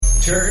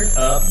Turn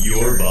up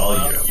your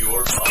volume.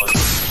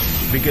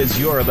 Because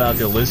you're about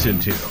to listen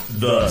to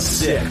The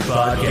Sick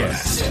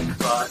Podcast.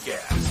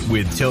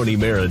 With Tony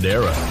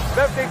Marinaro.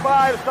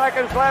 55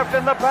 seconds left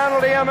in the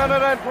penalty, a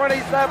minute and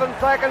 27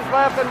 seconds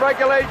left in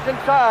regulation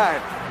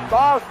time.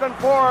 Boston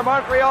 4,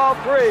 Montreal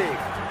 3.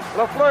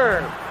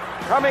 Lafleur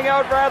coming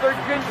out rather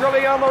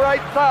gingerly on the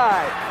right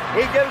side.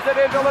 He gives it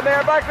into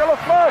Lemaire, back to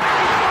Lafleur.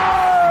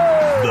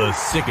 The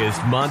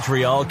sickest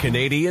Montreal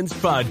Canadiens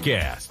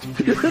podcast.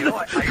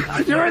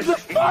 You're in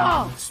the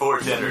ball!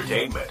 Sports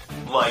entertainment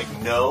like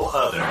no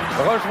other.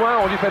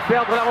 Rejoint, on lui fait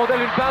perdre la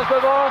rondelle, une passe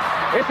devant.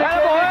 Et c'est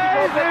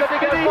le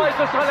dégagement et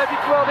ce sera la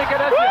victoire des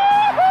Canadiens.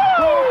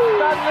 Coupe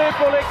Stanley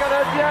pour les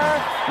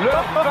Canadiens. Le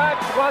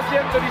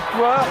 23e de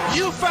l'histoire.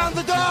 You found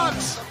the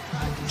dogs!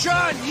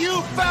 John,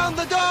 you found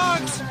the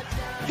dogs!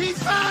 He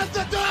found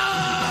the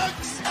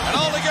dogs! And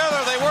all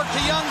together, they worked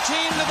a young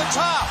team to the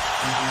top.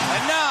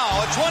 And now,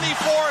 a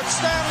 24th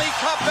Stanley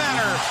Cup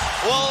banner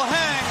will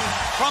hang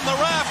from the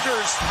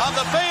rafters of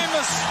the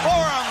famous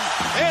Forum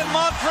in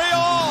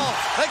Montreal.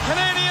 The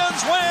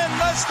Canadiens win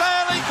the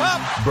Stanley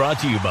Cup. Brought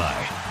to you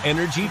by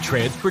Energy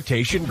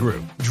Transportation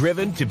Group.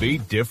 Driven to be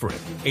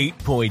different.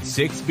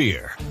 8.6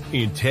 beer.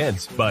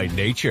 Intense by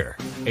nature.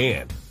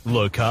 And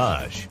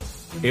Locage.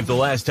 If the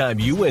last time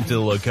you went to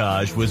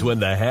Locage was when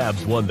the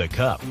Habs won the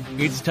Cup,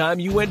 it's time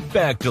you went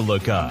back to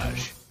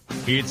Locage.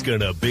 It's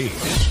gonna be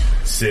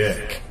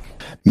sick.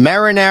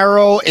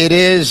 Marinaro, it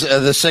is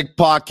the Sick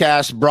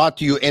Podcast, brought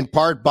to you in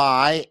part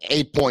by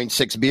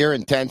 8.6 Beer,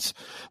 Intense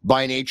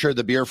by Nature,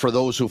 the beer for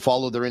those who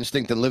follow their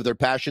instinct and live their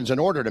passions in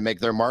order to make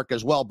their mark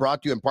as well.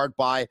 Brought to you in part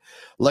by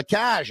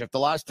Lacage. If the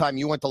last time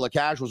you went to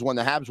Lacage was when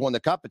the Habs won the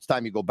Cup, it's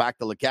time you go back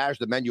to Lacage.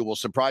 The menu will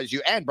surprise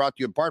you. And brought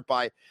to you in part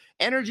by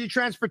Energy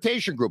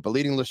Transportation Group, a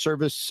leading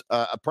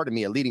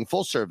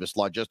full-service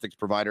logistics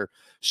provider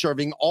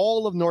serving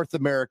all of North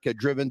America,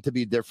 driven to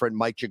be different.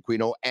 Mike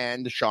Cinquino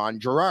and Sean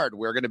Gerard.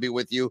 We're going to be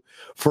with you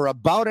for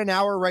about an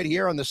hour right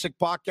here on the Sick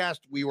Podcast.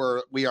 We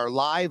are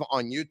live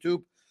on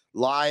YouTube,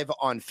 live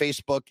on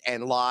Facebook,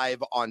 and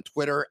live on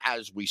Twitter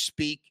as we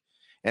speak.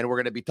 And we're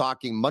going to be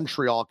talking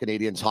Montreal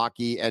Canadiens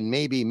hockey, and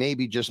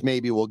maybe, just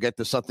maybe, we'll get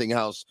to something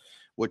else,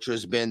 which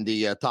has been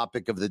the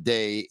topic of the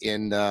day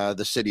in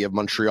the city of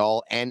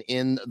Montreal and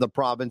in the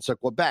province of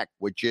Quebec,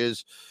 which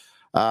is,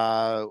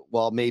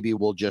 maybe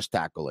we'll just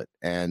tackle it.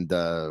 And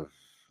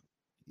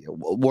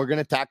we're going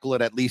to tackle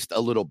it at least a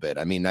little bit.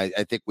 I mean, I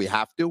think we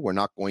have to. We're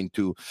not going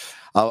to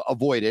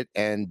avoid it.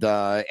 And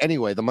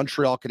anyway, the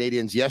Montreal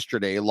Canadiens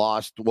yesterday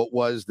lost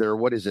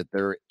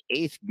their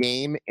eighth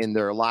game in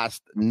their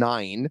last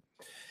 9.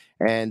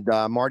 And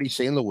Marty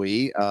St.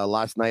 Louis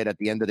last night at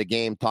the end of the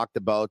game talked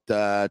about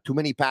too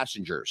many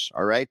passengers.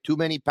 All right, too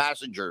many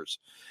passengers.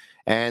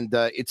 And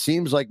it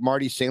seems like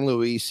Marty St.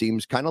 Louis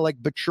seems kind of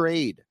like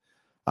betrayed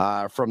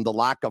from the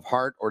lack of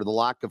heart or the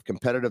lack of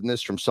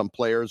competitiveness from some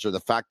players, or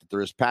the fact that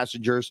there is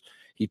passengers.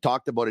 He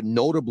talked about it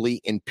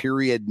notably in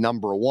period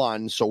number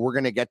 1. So we're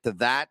going to get to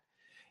that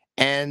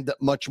and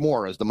much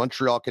more as the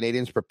Montreal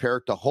Canadiens prepare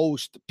to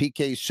host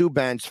PK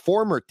Subban's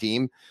former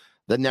team,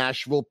 the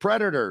Nashville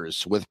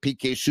Predators, with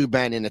PK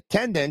Subban in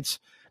attendance,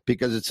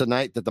 because it's a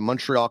night that the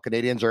Montreal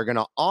Canadiens are going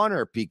to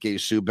honor PK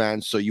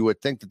Subban. So you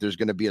would think that there's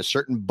going to be a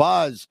certain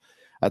buzz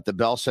at the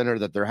Bell Center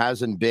that there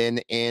hasn't been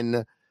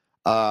in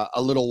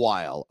a little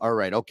while. All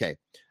right. Okay.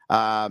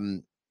 I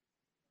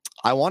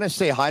want to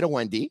say hi to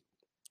Wendy,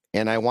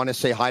 and I want to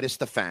say hi to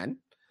Stefan.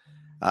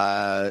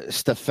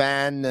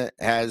 Stefan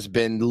has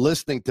been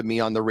listening to me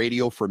on the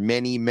radio for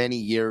many, many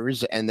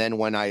years. And then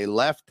when I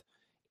left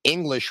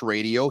English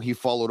radio, he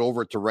followed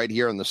over to right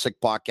here on the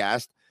Sick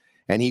Podcast,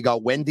 and he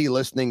got Wendy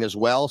listening as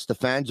well.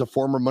 Stefan's a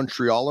former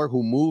Montrealer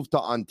who moved to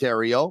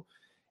Ontario,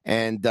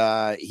 and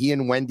he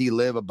and Wendy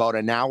live about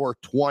an hour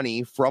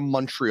 20 from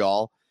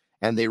Montreal.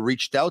 And they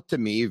reached out to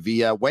me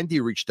Wendy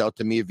reached out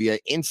to me via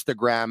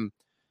Instagram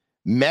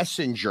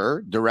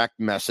Messenger, direct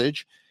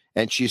message.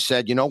 And she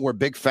said, we're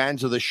big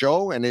fans of the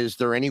show, and is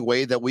there any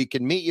way that we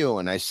can meet you?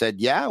 And I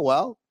said, yeah,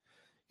 well,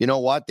 you know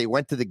what? They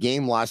went to the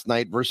game last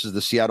night versus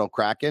the Seattle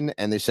Kraken,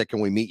 and they said, can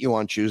we meet you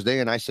on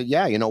Tuesday? And I said,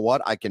 yeah, you know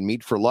what? I can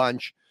meet for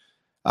lunch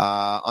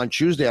on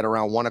Tuesday at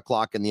around 1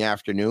 o'clock in the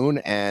afternoon.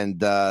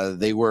 And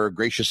they were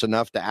gracious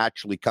enough to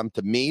actually come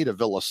to me, to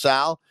Villa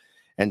Sal.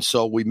 And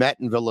so we met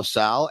in Villa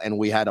Sal, and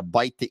we had a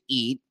bite to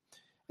eat.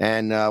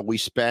 And we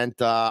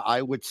spent,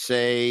 I would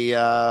say,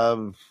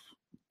 a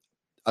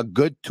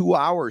good 2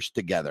 hours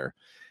together.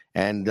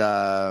 And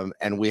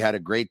we had a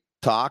great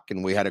talk,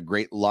 and we had a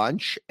great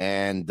lunch.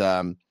 And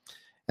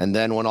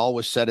then when all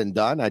was said and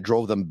done, I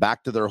drove them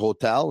back to their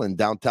hotel in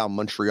downtown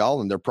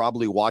Montreal, and they're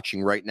probably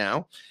watching right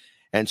now.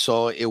 And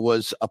so it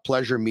was a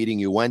pleasure meeting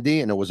you,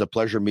 Wendy, and it was a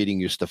pleasure meeting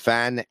you,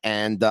 Stefan.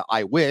 And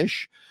I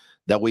wish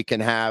that we can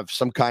have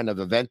some kind of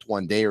event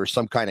one day, or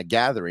some kind of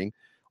gathering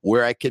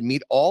where I can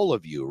meet all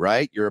of you,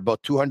 right? You're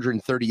about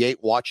 238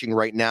 watching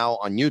right now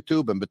on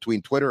YouTube, and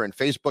between Twitter and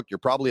Facebook, you're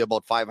probably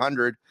about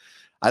 500.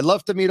 I'd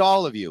love to meet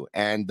all of you.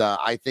 And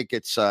I think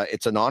it's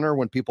an honor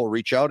when people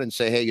reach out and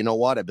say, hey, you know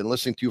what? I've been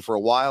listening to you for a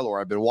while,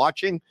 or I've been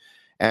watching,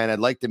 and I'd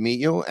like to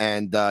meet you.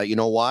 And you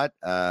know what?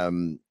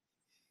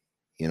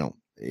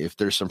 If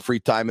there's some free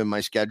time in my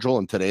schedule,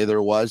 and today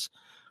there was,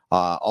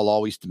 I'll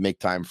always make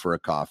time for a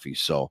coffee.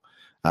 So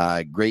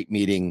great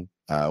meeting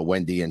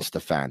Wendy and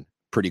Stefan.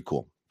 Pretty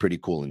cool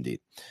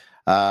indeed.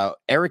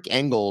 Eric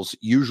Engels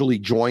usually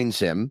joins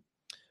him.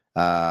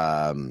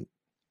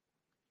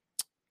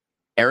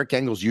 Eric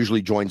Engels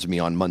usually joins me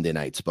on Monday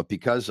nights, but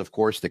because, of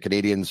course, the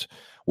Canadians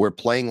were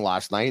playing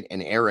last night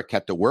and Eric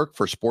had to work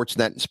for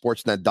Sportsnet and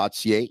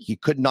Sportsnet.ca, he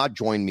could not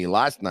join me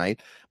last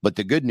night. But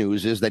the good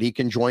news is that he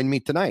can join me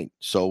tonight.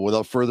 So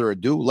without further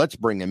ado, let's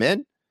bring him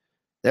in.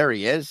 There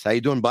he is. How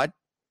you doing, bud?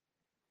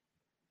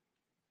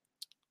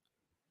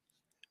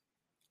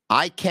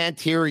 I can't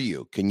hear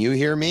you. Can you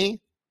hear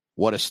me?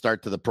 What a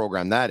start to the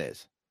program that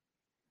is.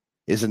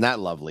 Isn't that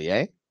lovely,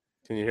 eh?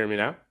 Can you hear me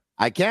now?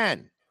 I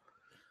can.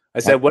 I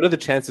said, what are the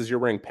chances you're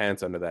wearing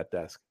pants under that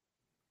desk?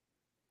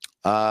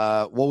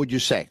 What would you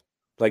say?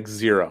 Like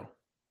 0.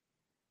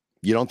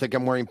 You don't think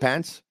I'm wearing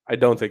pants? I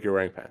don't think you're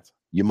wearing pants.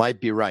 You might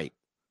be right.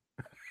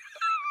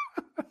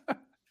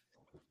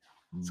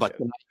 But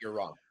tonight you're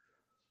wrong.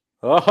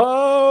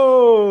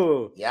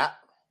 Oh! Yeah.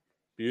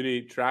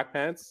 Beauty track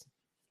pants?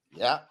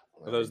 Yeah.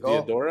 Are those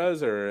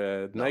Diodoras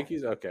or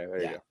Nikes? Okay,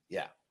 there you go.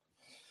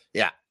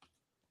 Yeah.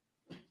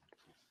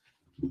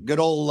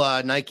 Good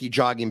old Nike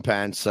jogging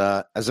pants.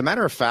 As a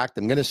matter of fact,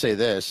 I'm going to say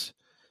this.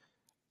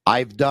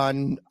 I've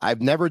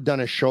never done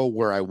a show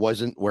where I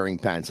wasn't wearing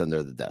pants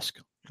under the desk.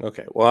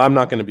 Okay. Well, I'm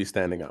not going to be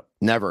standing up.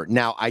 Never.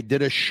 Now, I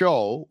did a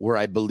show where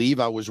I believe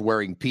I was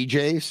wearing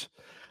PJs,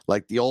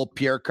 like the old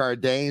Pierre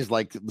Cardin's,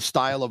 like the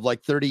style of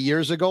like 30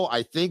 years ago.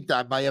 I think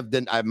that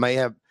I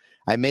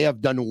may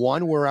have done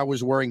one where I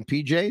was wearing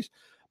PJs.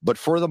 But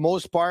for the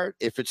most part,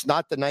 if it's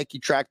not the Nike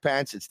track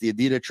pants, it's the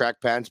Adidas track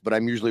pants, but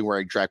I'm usually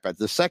wearing track pants.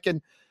 The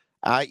second,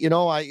 I'll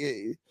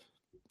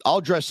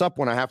dress up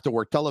when I have to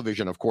work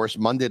television, of course,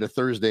 Monday to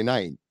Thursday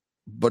night.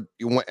 But,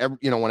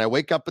 when I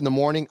wake up in the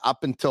morning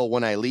up until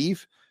when I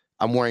leave,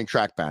 I'm wearing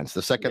track pants.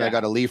 The second I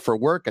got to leave for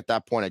work, at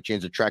that point, I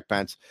change the track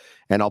pants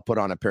and I'll put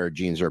on a pair of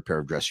jeans or a pair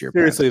of dressier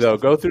pants. Seriously, though,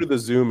 go through the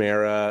Zoom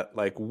era.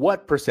 Like,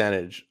 what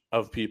percentage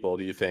of people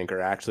do you think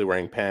are actually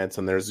wearing pants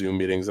in their Zoom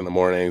meetings in the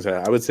mornings?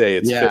 I would say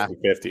it's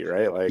 50-50,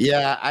 right? Like,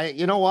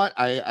 you know what?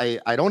 I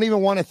don't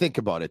even want to think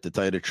about it, to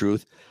tell you the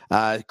truth.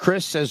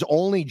 Chris says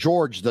only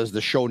George does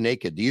the show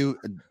naked.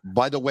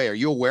 By the way, are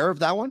you aware of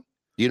that one?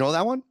 Do you know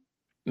that one?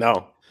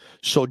 No.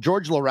 So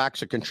George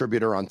Larac's a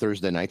contributor on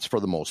Thursday nights for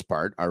the most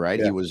part. All right.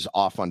 Yeah. He was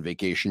off on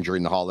vacation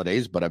during the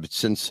holidays, but I've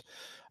since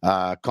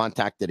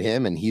contacted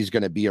him, and he's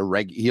going to be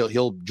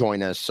he'll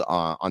join us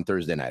on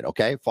Thursday night.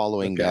 Okay.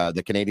 Following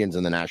the Canadians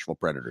and the Nashville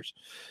Predators.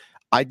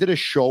 I did a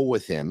show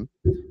with him.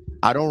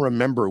 I don't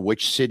remember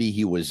which city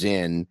he was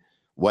in,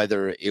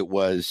 whether it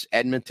was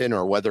Edmonton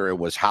or whether it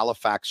was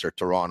Halifax or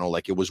Toronto.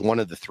 Like, it was one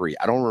of the three.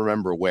 I don't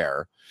remember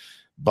where,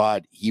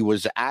 but he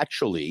was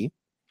actually,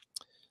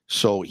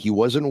 so he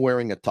wasn't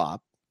wearing a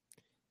top.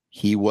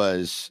 He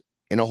was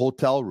in a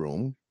hotel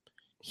room.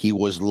 He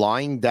was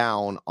lying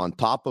down on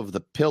top of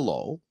the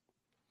pillow,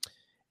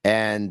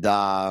 and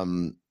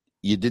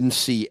you didn't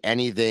see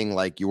anything,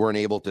 like you weren't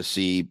able to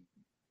see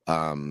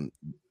from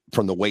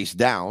the waist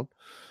down.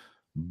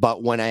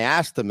 But when I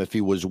asked him if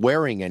he was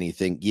wearing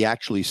anything, he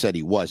actually said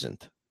he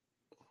wasn't.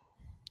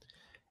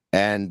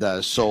 And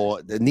so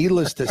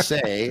needless to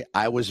say,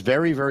 I was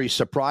very, very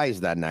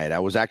surprised that night. I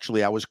was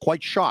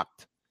quite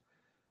shocked,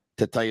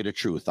 to tell you the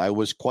truth. I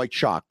was quite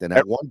shocked. And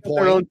at one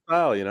point, their own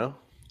style,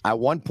 At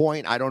one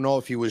point, I don't know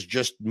if he was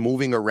just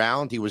moving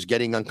around, he was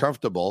getting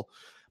uncomfortable,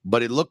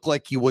 but it looked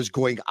like he was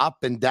going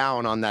up and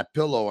down on that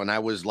pillow. And I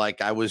was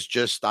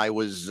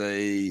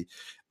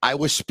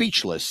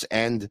speechless.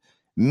 And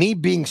me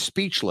being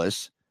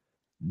speechless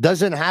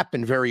doesn't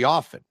happen very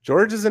often.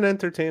 George is an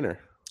entertainer.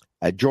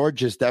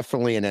 George is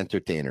definitely an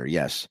entertainer.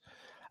 Yes.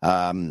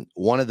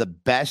 One of the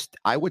best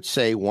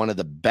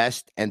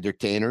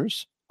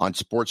entertainers on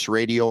sports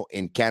radio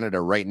in Canada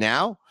right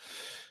now.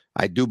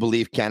 I do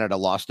believe Canada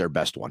lost their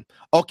best one.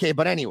 Okay,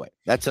 but anyway,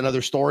 that's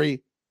another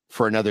story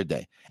for another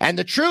day. And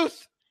the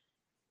truth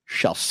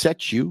shall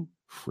set you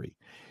free.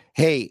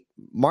 Hey,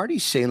 Marty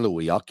St.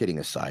 Louis, all kidding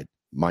aside,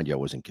 mind you, I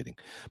wasn't kidding.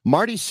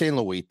 Marty St.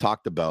 Louis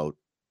talked about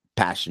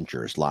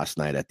passengers last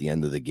night at the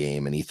end of the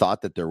game, and he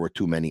thought that there were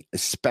too many,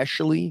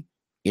 especially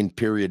in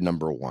period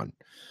number 1.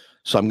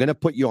 So I'm going to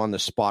put you on the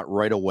spot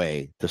right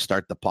away to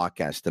start the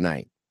podcast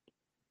tonight.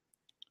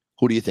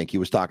 Who do you think he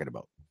was talking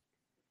about?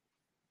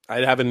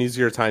 I'd have an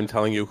easier time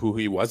telling you who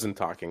he wasn't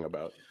talking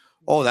about.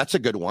 Oh, that's a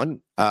good one.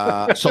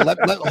 So let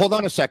hold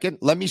on a second.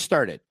 Let me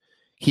start it.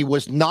 He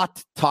was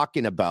not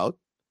talking about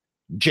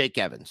Jake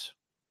Evans.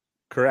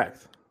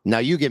 Correct. Now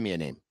you give me a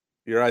name.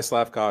 Uri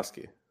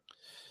Slafkovsky.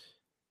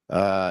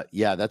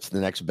 Yeah, that's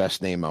the next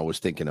best name I was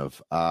thinking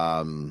of.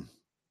 I'll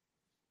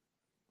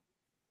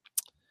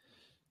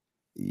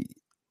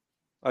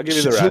give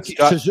you the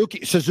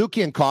rest.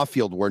 Suzuki and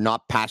Caulfield were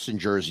not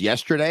passengers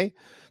yesterday,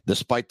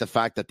 despite the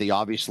fact that they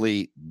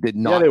obviously did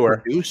not they were.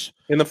 produce.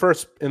 In the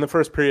first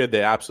period,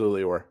 they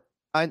absolutely were.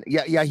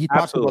 He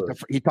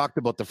talked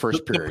about the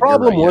first period. The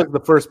problem was the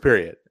first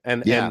period,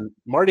 and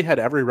Marty had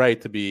every right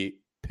to be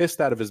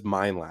pissed out of his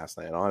mind last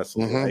night.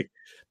 Honestly, like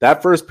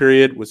that first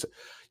period was,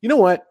 you know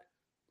what?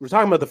 We're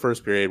talking about the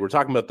first period. We're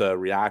talking about the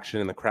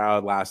reaction in the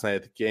crowd last night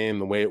at the game,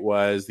 the way it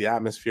was, the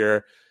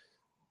atmosphere.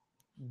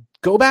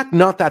 Go back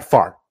not that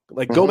far.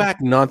 Go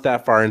back not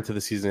that far into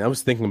the season. I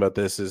was thinking about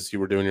this as you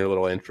were doing your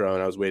little intro,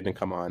 and I was waiting to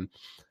come on.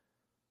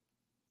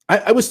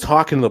 I was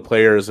talking to the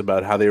players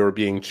about how they were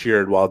being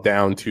cheered while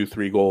down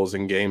 2-3 goals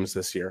in games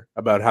this year,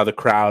 about how the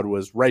crowd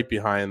was right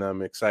behind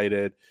them,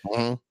 excited.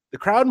 The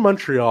crowd in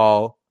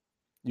Montreal,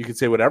 you can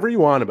say whatever you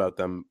want about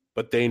them,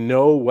 but they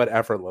know what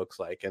effort looks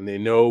like, and they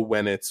know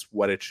when it's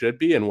what it should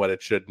be and what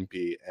it shouldn't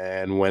be.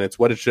 And when it's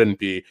what it shouldn't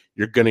be,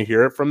 you're going to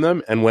hear it from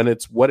them. And when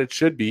it's what it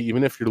should be,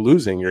 even if you're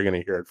losing, you're going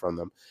to hear it from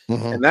them.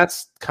 And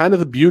that's kind of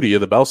the beauty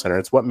of the Bell Center.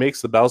 It's what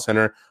makes the Bell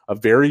Center a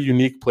very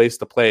unique place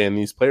to play. And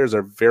these players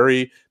are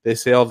they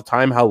say all the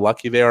time how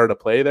lucky they are to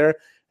play there.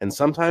 And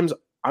sometimes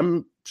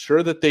I'm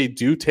sure that they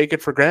do take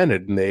it for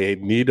granted, and they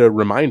need a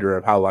reminder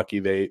of how lucky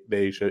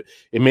they should.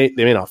 They may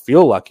not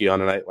feel lucky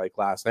on a night like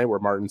last night, where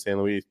Martin St.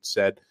 Louis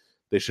said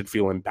they should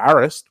feel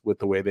embarrassed with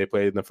the way they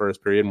played in the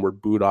first period and were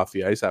booed off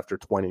the ice after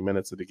 20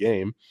 minutes of the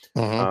game.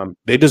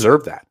 They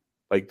deserve that.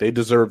 They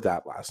deserved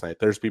that last night.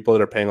 There's people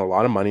that are paying a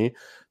lot of money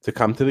to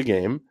come to the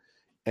game,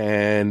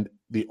 and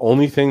the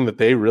only thing that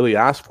they really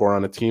asked for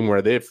on a team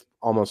where they've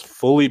almost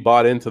fully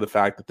bought into the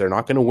fact that they're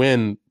not going to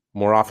win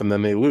more often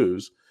than they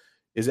lose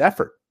is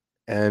effort.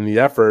 And the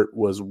effort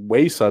was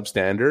way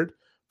substandard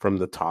from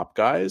the top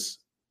guys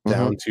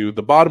down to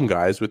the bottom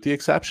guys, with the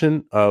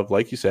exception of,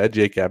 like you said,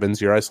 Jake Evans,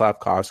 Juraj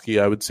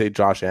Slafkovsky. I would say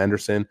Josh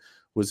Anderson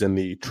was in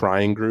the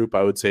trying group.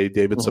 I would say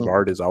David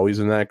Savard is always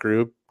in that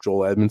group.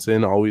 Joel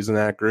Edmondson, always in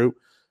that group.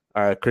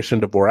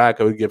 Christian Dvorak,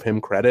 I would give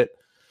him credit.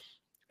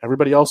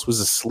 Everybody else was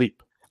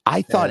asleep.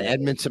 I thought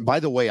Edmondson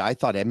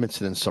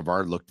and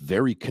Savard looked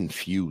very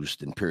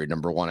confused in period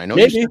number one. I know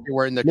you said they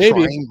were in the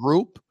trying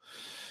group.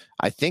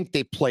 I think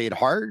they played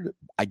hard.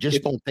 I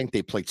just don't think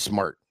they played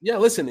smart. Yeah,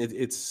 listen,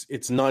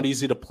 it's not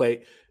easy to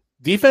play.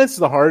 Defense is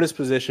the hardest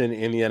position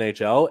in the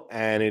NHL,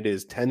 and it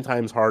is 10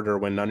 times harder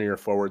when none of your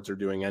forwards are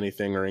doing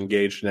anything or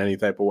engaged in any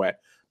type of way.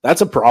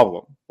 That's a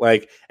problem.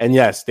 And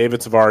yes,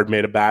 David Savard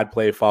made a bad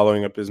play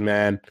following up his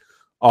man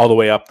all the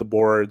way up the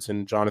boards,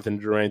 and Jonathan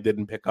Drouin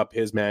didn't pick up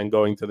his man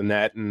going to the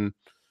net, and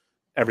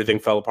everything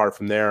fell apart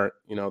from there,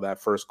 that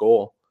first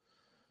goal.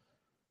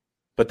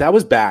 But that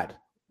was bad.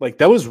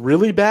 That was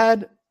really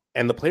bad.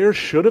 And the players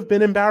should have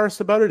been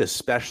embarrassed about it,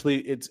 especially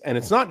it's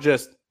not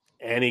just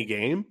any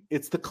game.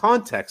 It's the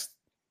context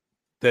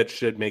that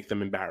should make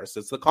them embarrassed.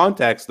 It's the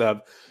context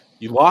of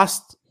you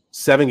lost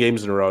 7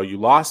 games in a row. You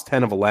lost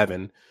 10 of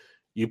 11.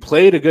 You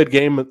played a good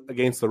game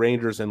against the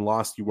Rangers and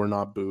lost. You were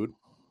not booed.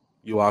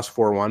 You lost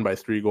 4-1 by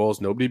 3 goals.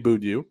 Nobody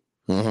booed you.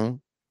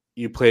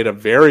 You played a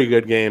very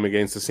good game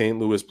against the St.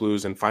 Louis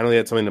Blues and finally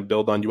had something to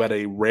build on. You had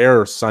a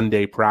rare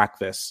Sunday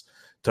practice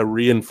to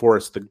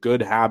reinforce the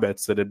good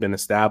habits that had been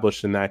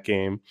established in that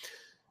game.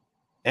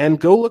 And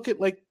go look at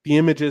the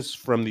images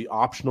from the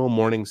optional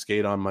morning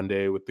skate on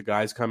Monday with the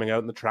guys coming out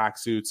in the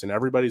tracksuits and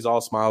everybody's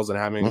all smiles and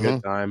having a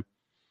good time.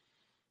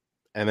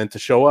 And then to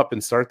show up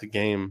and start the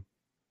game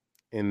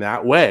in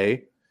that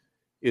way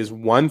is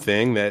one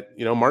thing that,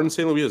 Martin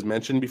St. Louis has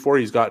mentioned before.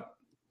 He's got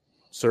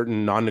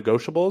certain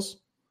non-negotiables.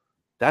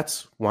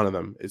 That's one of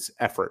them. It's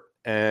effort.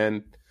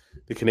 And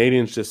the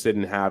Canadians just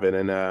didn't have it.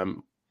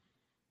 And,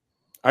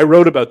 I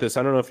wrote about this.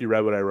 I don't know if you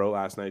read what I wrote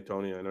last night,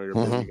 Tony. I know you're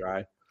a busy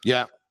guy.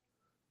 Yeah.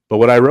 But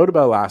what I wrote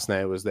about last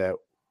night was that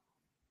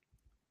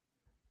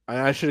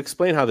I should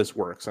explain how this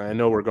works. I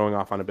know we're going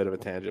off on a bit of a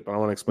tangent, but I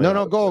want to explain.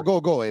 No,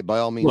 go. Hey, by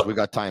all means, look, we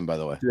got time, by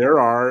the way. There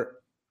are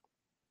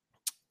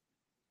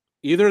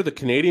either the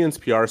Canadians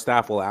PR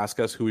staff will ask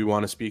us who we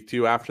want to speak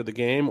to after the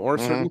game, or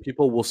certain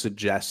people will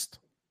suggest.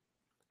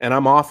 And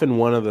I'm often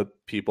one of the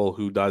people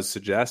who does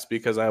suggest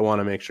because I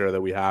want to make sure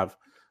that we have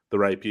the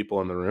right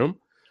people in the room.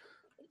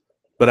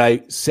 But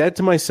I said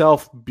to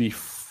myself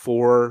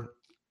before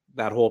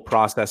that whole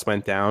process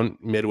went down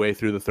midway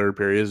through the third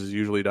period, as it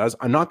usually does,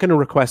 I'm not going to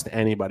request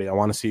anybody. I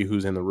want to see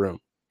who's in the room.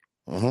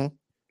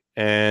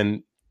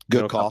 And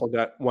good call.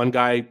 One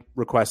guy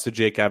requested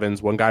Jake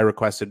Evans. One guy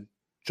requested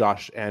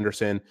Josh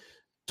Anderson.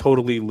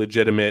 Totally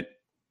legitimate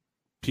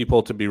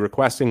people to be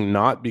requesting,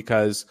 not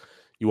because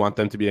you want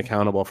them to be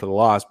accountable for the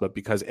loss, but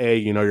because A,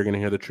 you're going to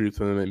hear the truth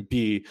from them, and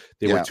B,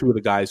 they were two of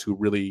the guys who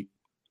really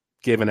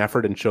gave an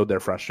effort and showed their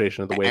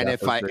frustration of the way. And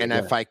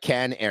if I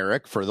can,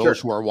 Eric, for those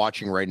who are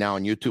watching right now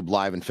on YouTube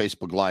Live and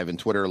Facebook Live and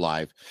Twitter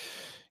Live,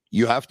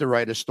 you have to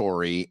write a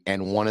story.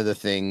 And one of the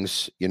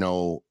things,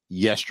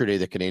 yesterday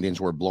the Canadians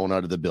were blown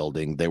out of the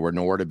building. They were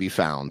nowhere to be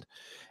found.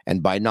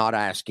 And by not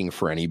asking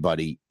for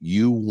anybody,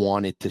 you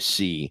wanted to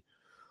see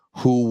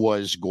who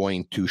was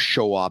going to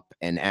show up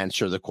and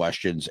answer the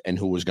questions and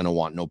who was going to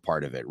want no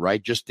part of it,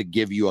 right? Just to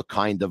give you a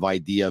kind of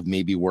idea of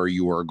maybe where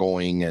you were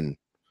going. And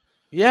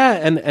yeah,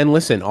 and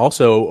listen,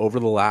 also over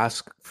the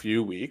last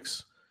few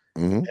weeks,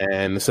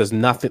 and this is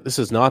not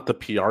the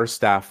PR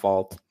staff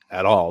fault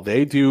at all.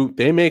 They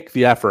make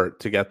the effort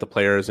to get the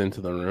players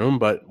into the room,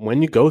 but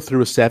when you go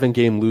through a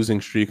 7-game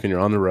losing streak and you're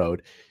on the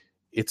road,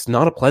 it's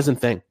not a pleasant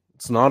thing.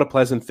 It's not a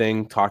pleasant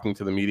thing talking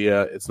to the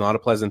media. It's not a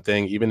pleasant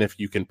thing, even if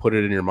you can put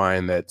it in your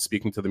mind that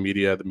speaking to the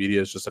media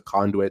is just a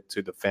conduit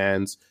to the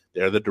fans.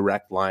 They're the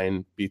direct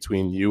line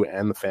between you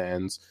and the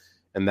fans.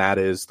 And that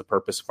is the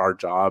purpose of our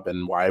job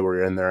and why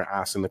we're in there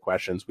asking the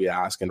questions we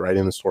ask and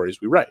writing the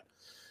stories we write.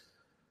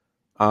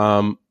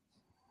 And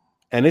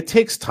it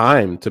takes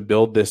time to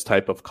build this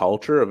type of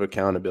culture of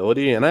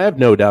accountability. And I have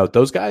no doubt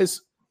those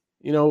guys,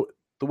 the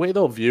way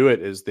they'll view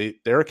it is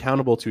they're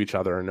accountable to each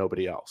other and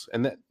nobody else.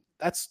 And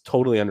that's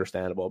totally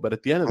understandable. But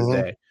at the end of the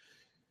day,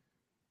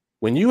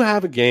 when you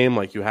have a game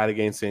like you had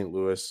against St.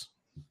 Louis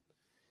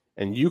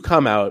and you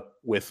come out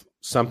with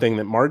something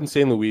that Martin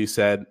St. Louis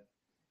said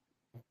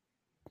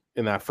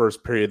in that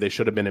first period they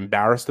should have been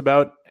embarrassed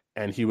about,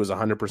 and he was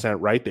 100%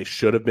 right, they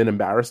should have been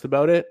embarrassed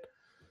about it,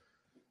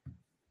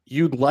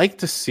 you'd like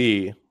to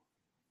see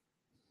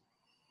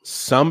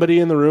somebody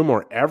in the room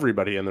or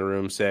everybody in the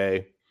room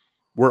say,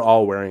 we're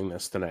all wearing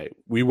this tonight.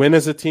 We win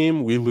as a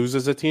team, we lose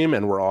as a team,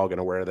 and we're all going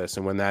to wear this.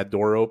 And when that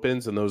door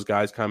opens and those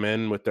guys come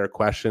in with their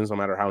questions, no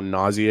matter how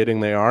nauseating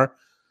they are,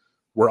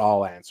 we're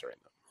all answering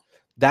them.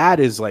 That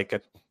is like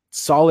a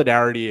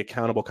solidarity,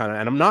 accountable kind of,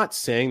 and I'm not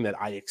saying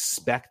that I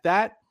expect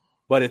that,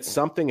 but it's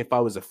something, if I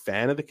was a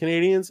fan of the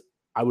Canadians,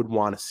 I would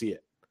want to see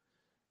it.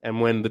 And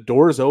when the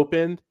doors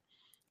opened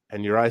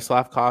and Uri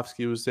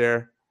Slafkovsky was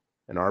there,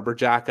 and Arbor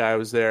Jacki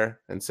was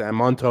there, and Sam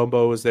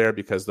Montembeault was there,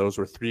 because those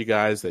were 3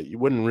 guys that you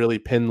wouldn't really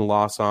pin the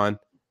loss on.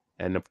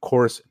 And of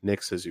course,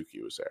 Nick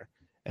Suzuki was there.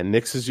 And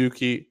Nick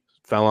Suzuki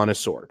fell on his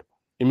sword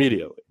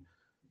immediately.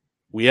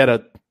 We had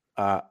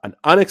an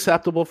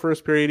unacceptable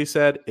first period, he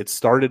said. It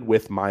started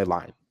with my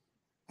line.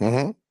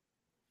 Mm-hmm.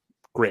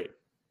 Great.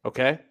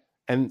 Okay.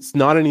 And it's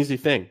not an easy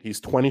thing.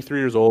 He's 23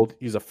 years old.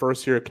 He's a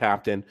first-year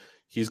captain.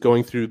 He's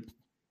going through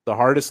the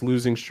hardest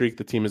losing streak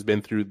the team has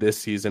been through this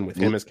season with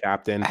him as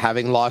captain.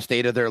 Having lost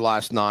 8 of their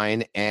last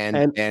 9,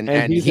 and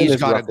he's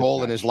got a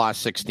goal in his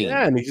last 16.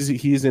 Yeah, and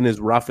he's in his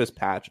roughest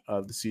patch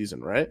of the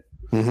season, right?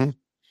 Mm-hmm.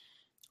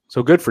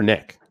 So good for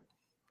Nick.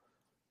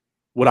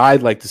 What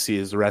I'd like to see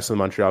is the rest of the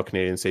Montreal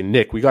Canadiens say,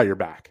 Nick, we got your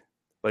back.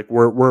 Like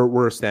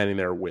we're standing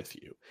there with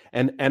you.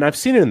 And I've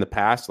seen it in the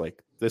past.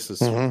 Like this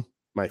is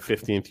my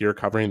 15th year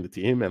covering the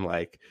team, and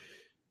like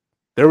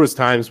there was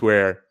times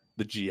where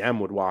the GM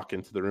would walk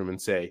into the room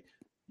and say,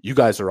 you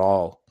guys are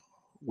all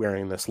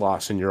wearing this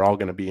loss and you're all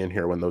going to be in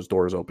here when those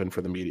doors open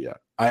for the media.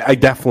 I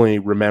definitely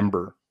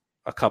remember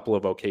a couple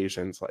of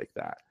occasions like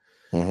that.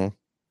 Mm-hmm.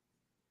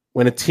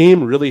 When a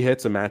team really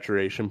hits a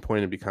maturation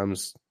point and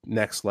becomes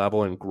next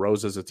level and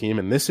grows as a team,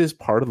 and this is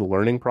part of the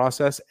learning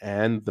process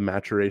and the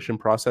maturation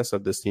process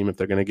of this team, if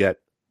they're going to get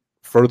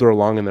further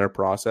along in their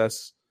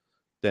process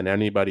than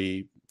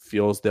anybody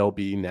feels they'll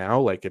be now,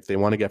 like if they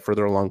want to get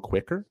further along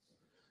quicker,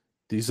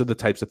 these are the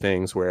types of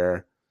things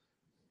where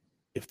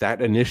if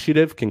that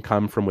initiative can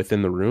come from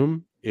within the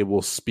room, it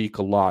will speak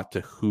a lot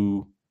to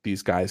who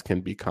these guys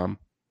can become,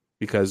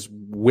 because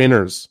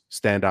winners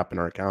stand up and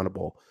are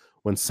accountable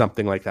when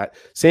something like that.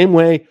 Same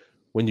way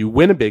when you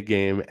win a big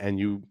game and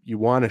you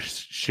want to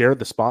share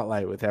the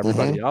spotlight with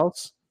everybody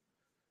else,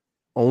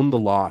 own the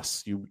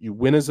loss. You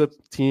win as a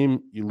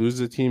team, you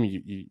lose as a team,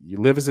 you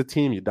live as a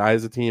team, you die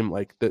as a team.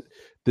 Like that.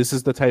 This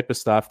is the type of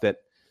stuff that,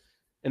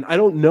 and I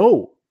don't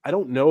know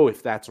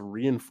if that's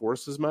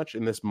reinforced as much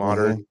in this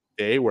modern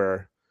day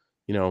where,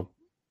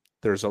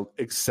 there's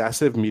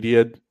excessive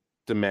media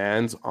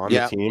demands on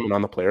the team and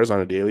on the players on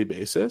a daily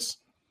basis.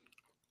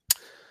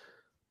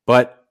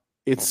 But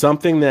it's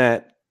something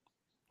that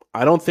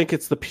I don't think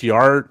it's the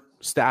PR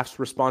staff's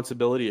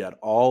responsibility at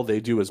all.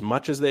 They do as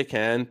much as they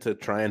can to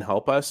try and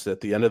help us.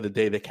 At the end of the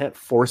day, they can't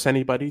force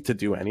anybody to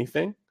do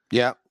anything.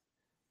 Yeah.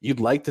 You'd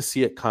like to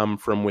see it come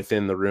from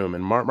within the room.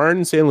 And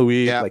Martin St.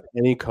 Louis, like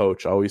any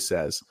coach always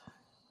says,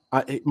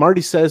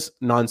 Marty says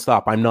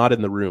nonstop, I'm not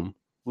in the room.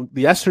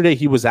 Yesterday,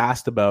 he was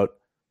asked about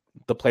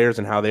the players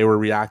and how they were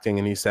reacting,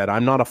 and he said,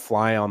 I'm not a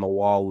fly on the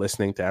wall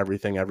listening to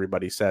everything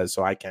everybody says,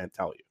 so I can't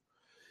tell you.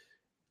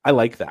 I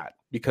like that,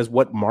 because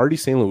what Marty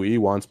St. Louis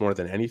wants more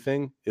than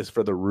anything is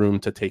for the room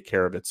to take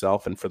care of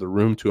itself and for the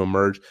room to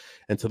emerge,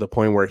 and to the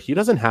point where he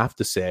doesn't have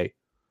to say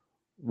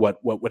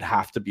what would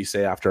have to be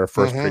say after a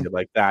first period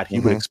like that. He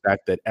would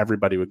expect that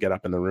everybody would get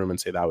up in the room and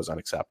say that was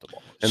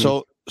unacceptable. And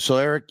so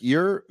Eric,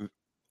 you're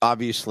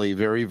obviously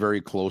very,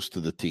 very close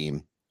to the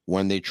team.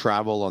 When they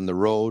travel on the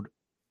road,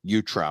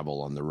 you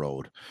travel on the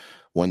road.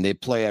 When they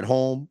play at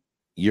home,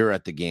 you're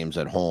at the games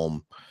at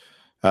home.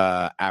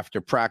 After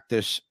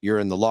practice, you're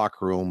in the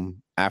locker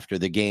room. After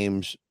the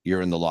games,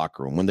 you're in the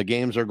locker room. When the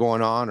games are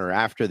going on or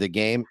after the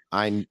game,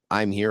 I'm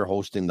here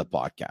hosting the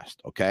podcast.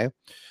 Okay.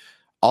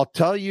 I'll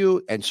tell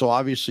you. And so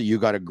obviously you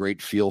got a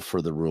great feel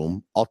for the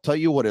room. I'll tell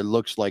you what it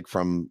looks like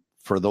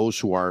for those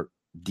who are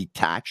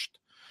detached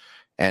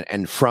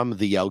and from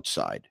the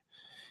outside.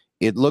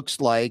 It looks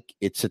like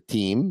it's a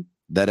team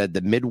that at the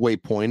midway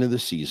point of the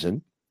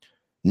season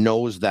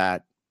knows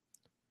that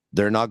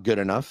they're not good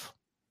enough,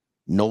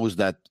 knows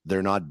that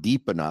they're not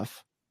deep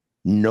enough,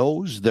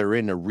 knows they're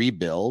in a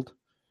rebuild,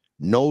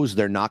 knows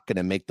they're not going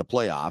to make the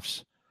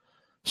playoffs.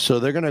 So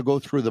they're going to go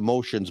through the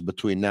motions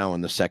between now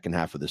and the second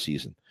half of the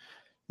season.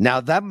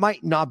 Now, that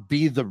might not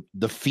be the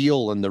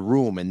feel in the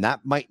room, and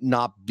that might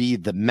not be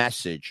the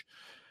message,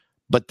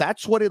 but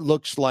that's what it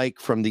looks like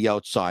from the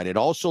outside. It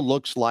also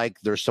looks like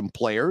there's some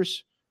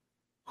players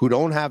who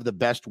don't have the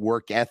best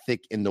work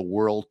ethic in the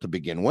world to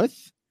begin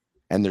with,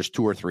 and there's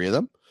 2 or 3 of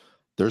them.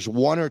 There's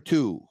 1 or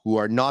 2 who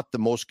are not the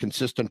most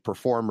consistent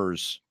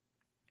performers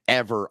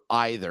ever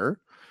either.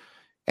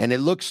 And it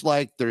looks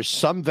like there's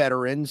some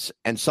veterans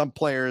and some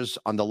players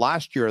on the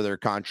last year of their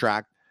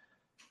contract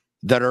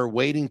that are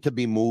waiting to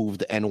be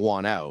moved and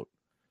want out.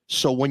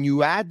 So when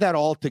you add that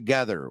all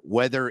together,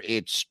 whether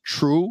it's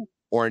true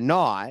or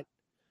not,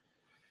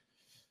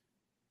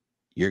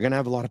 you're going to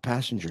have a lot of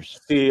passengers.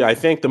 See, I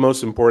think the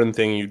most important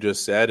thing you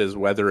just said is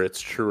whether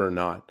it's true or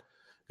not,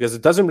 because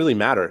it doesn't really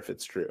matter if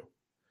it's true.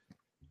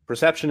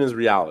 Perception is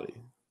reality.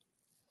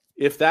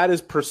 If that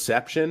is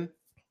perception,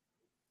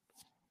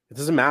 it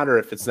doesn't matter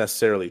if it's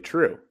necessarily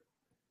true.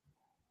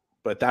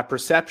 But that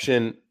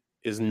perception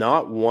is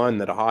not one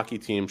that a hockey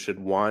team should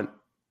want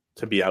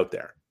to be out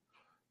there.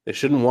 They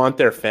shouldn't want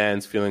their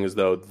fans feeling as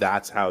though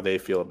that's how they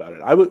feel about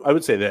it. I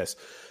would say this.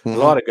 There's a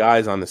lot of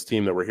guys on this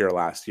team that were here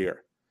last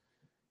year.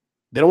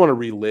 They don't want to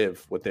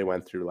relive what they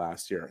went through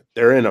last year.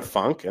 They're in a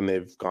funk, and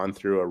they've gone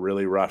through a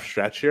really rough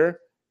stretch here.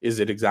 Is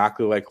it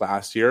exactly like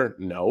last year?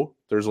 No.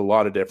 There's a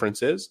lot of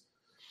differences.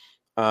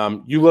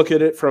 You look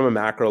at it from a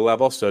macro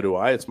level, so do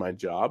I. It's my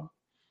job.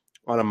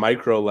 On a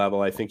micro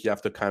level, I think you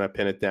have to kind of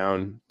pin it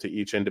down to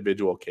each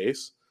individual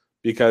case,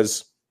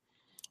 because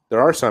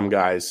there are some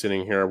guys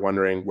sitting here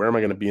wondering, where am I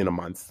going to be in a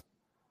month?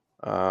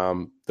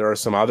 There are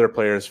some other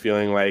players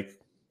feeling like,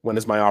 when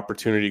is my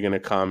opportunity going to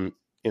come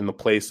in the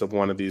place of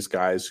one of these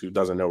guys who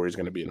doesn't know where he's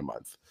going to be in a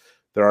month?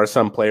 There are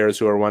some players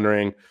who are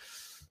wondering,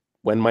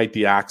 when might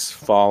the axe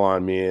fall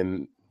on me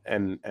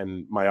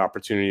and my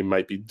opportunity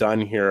might be done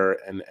here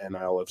and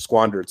I'll have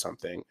squandered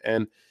something.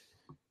 And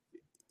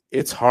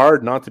it's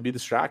hard not to be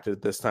distracted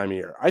at this time of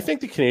year. I think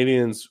the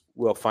Canadians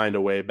will find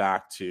a way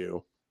back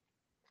to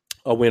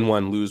a win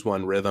one, lose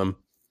one rhythm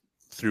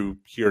through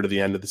here to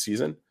the end of the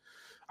season.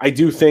 I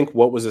do think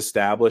what was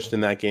established in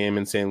that game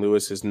in St.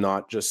 Louis is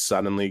not just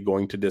suddenly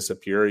going to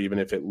disappear, even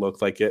if it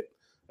looked like it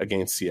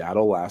against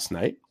Seattle last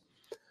night.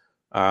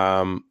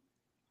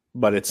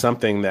 But it's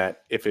something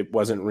that, if it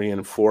wasn't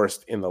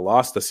reinforced in the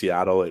loss to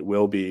Seattle, it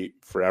will be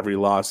for every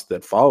loss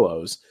that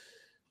follows,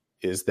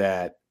 is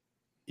that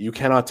you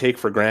cannot take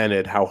for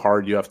granted how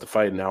hard you have to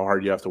fight and how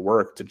hard you have to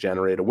work to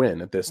generate a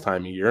win at this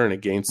time of year and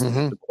against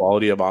the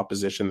quality of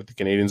opposition that the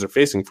Canadians are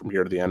facing from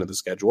here to the end of the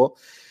schedule.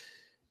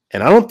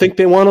 And I don't think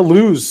they want to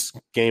lose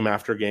game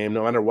after game,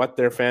 no matter what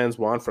their fans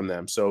want from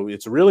them. So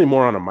it's really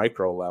more on a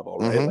micro level,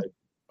 right? Like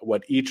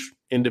what each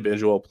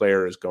individual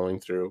player is going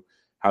through,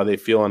 how they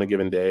feel on a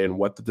given day, and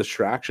what the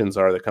distractions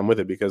are that come with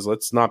it. Because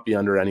let's not be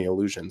under any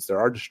illusions. There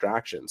are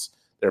distractions.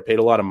 They're paid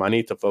a lot of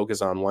money to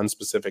focus on one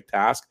specific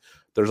task.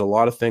 There's a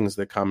lot of things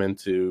that come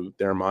into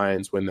their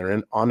minds when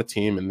they're on a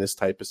team in this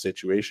type of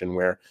situation,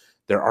 where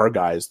there are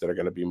guys that are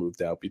going to be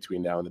moved out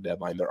between now and the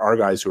deadline. There are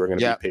guys who are going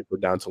to be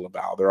papered down to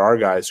Laval. There are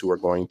guys who are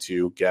going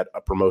to get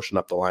a promotion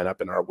up the lineup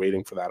and are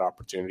waiting for that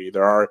opportunity.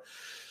 There are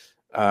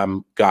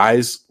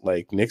guys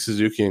like Nick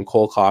Suzuki and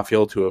Cole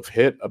Caulfield who have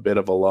hit a bit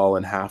of a lull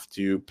and have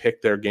to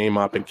pick their game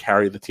up and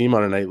carry the team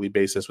on a nightly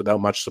basis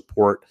without much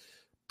support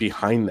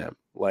behind them.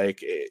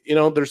 Like, you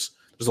know, there's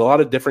a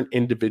lot of different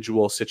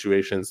individual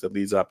situations that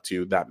leads up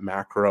to that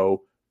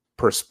macro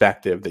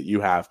perspective that you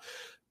have.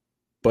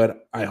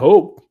 But I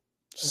hope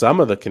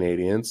some of the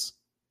Canadians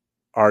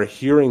are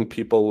hearing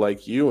people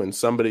like you and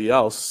somebody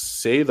else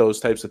say those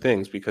types of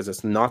things, because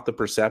it's not the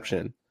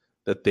perception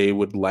that they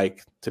would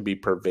like to be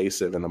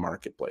pervasive in the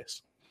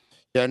marketplace.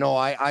 Yeah, no,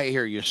 I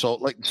hear you. So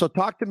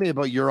talk to me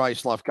about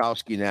Juraj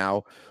Slafkovsky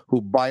now,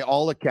 who by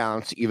all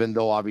accounts, even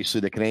though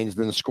obviously the Canadians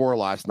didn't score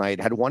last night,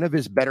 had one of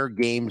his better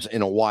games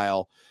in a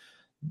while.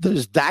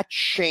 Does that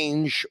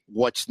change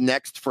what's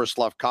next for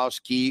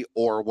Slafkovsky,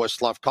 or was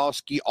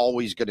Slafkovsky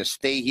always going to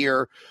stay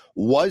here?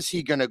 Was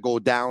he going to go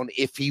down?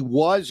 If he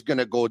was going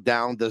to go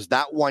down, does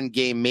that one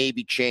game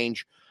maybe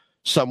change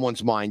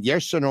someone's mind?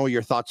 Yes or no?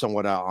 Your thoughts on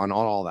on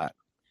all that?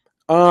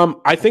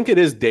 I think it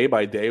is day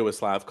by day with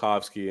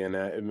Slafkovsky.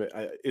 And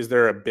is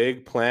there a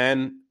big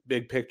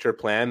picture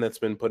plan that's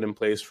been put in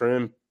place for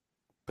him?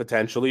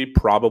 Potentially,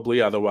 probably.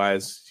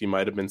 Otherwise, he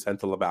might have been sent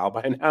to Laval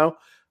by now.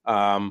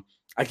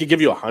 I could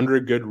give you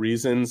 100 good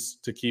reasons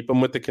to keep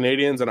him with the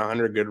Canadians and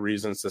 100 good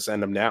reasons to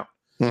send him down.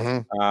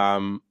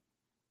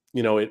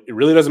 You know, it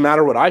really doesn't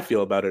matter what I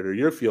feel about it or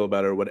you feel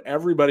about it or what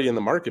everybody in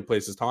the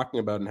marketplace is talking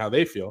about and how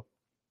they feel.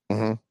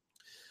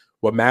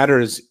 What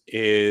matters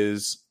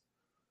is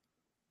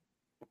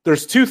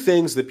there's two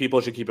things that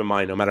people should keep in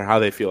mind no matter how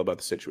they feel about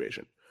the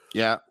situation.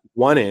 Yeah.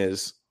 One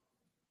is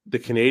the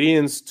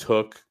Canadians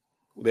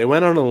they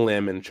went on a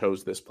limb and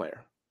chose this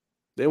player.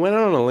 They went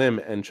on a limb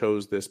and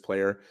chose this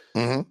player.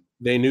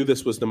 They knew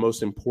this was the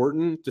most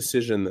important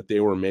decision that they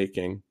were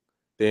making.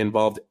 They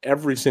involved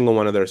every single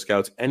one of their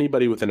scouts,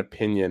 anybody with an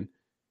opinion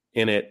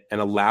in it,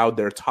 and allowed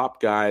their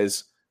top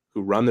guys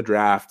who run the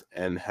draft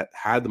and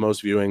had the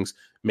most viewings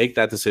make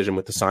that decision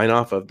with the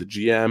sign-off of the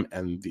GM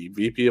and the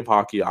VP of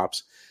Hockey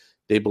Ops.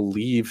 They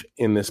believe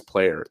in this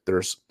player.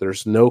 There's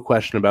no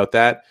question about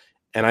that.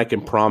 And I can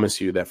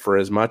promise you that for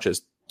as much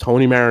as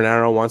Tony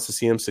Marinaro wants to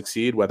see him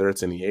succeed, whether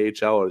it's in the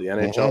AHL or the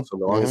NHL, so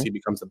long as he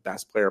becomes the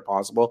best player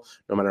possible,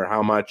 no matter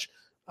how much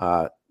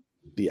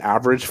the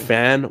average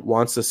fan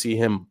wants to see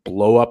him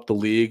blow up the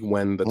league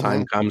when the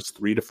time comes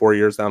 3 to 4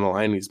 years down the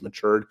line, he's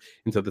matured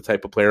into the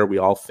type of player we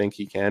all think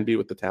he can be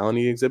with the talent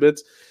he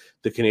exhibits.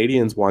 The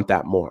Canadians want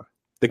that more.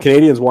 The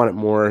Canadians want it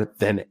more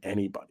than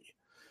anybody.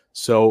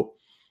 So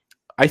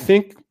I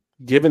think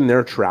given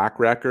their track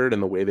record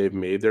and the way they've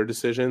made their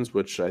decisions,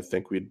 which I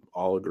think we'd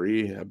all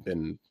agree has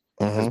been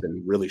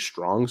really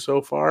strong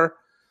so far,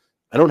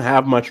 I don't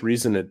have much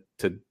reason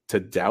to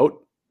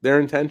doubt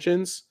their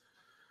intentions.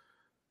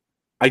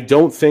 I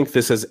don't think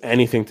this has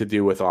anything to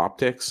do with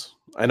optics.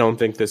 I don't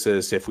think this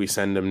is, if we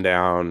send them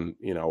down,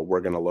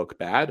 we're going to look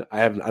bad.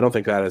 I don't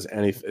think that is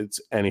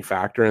any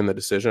factor in the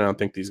decision. I don't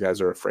think these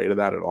guys are afraid of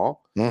that at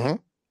all.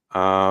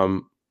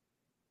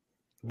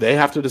 They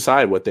have to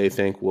decide what they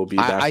think will be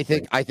best.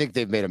 I think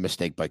they've made a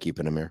mistake by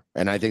keeping him here,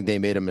 and I think they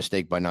made a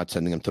mistake by not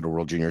sending him to the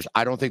World Juniors.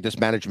 I don't think this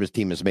management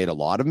team has made a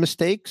lot of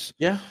mistakes.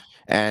 Yeah.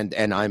 And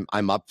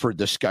I'm up for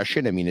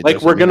discussion. I mean,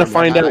 we're going to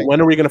find out. When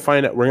are we going to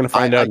find out? We're going to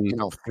find out in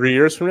 3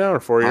 years from now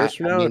or 4 years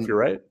from now, if you're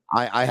right.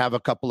 I have a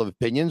couple of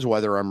opinions,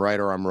 whether I'm right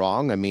or I'm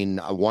wrong. I mean,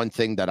 one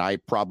thing that I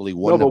probably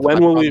wouldn't. No,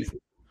 but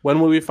when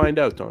will we find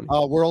out, Tony?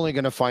 We're only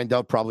going to find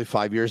out probably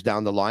 5 years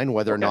down the line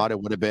whether or not it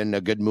would have been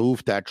a good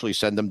move to actually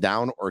send them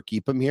down or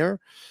keep them here.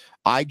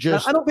 I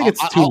don't think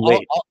it's too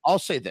late. I'll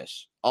say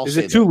this. Is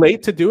it too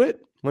late to do it?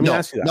 Let me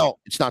ask you that. No,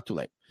 it's not too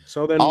late.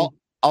 So then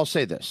I'll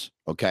say this.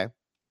 Okay.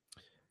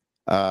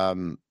 I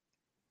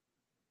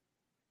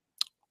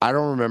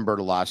don't remember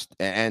the last,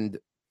 and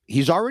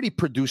he's already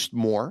produced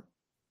more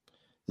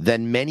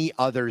than many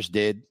others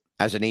did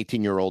as an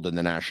 18-year-old in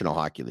the National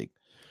Hockey League.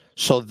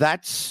 So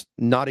that's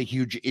not a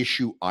huge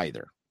issue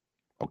either.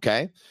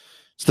 Okay.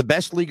 It's the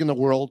best league in the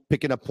world,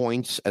 picking up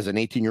points as an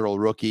 18-year-old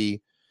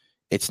rookie.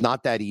 It's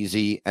not that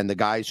easy. And the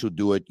guys who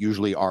do it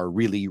usually are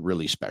really,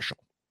 really special.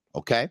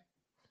 Okay.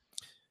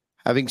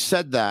 Having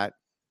said that,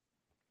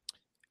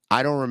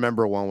 I don't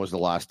remember when was the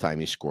last time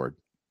he scored.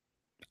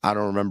 I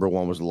don't remember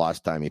when was the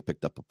last time he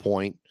picked up a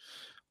point.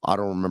 I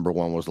don't remember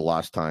when was the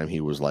last time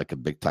he was like a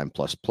big-time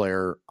plus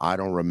player. I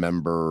don't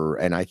remember.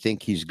 And I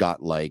think he's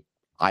got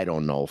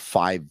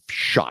 5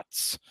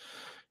 shots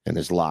in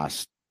his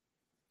last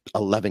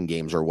 11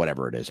 games or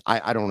whatever it is.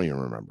 I don't even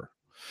remember.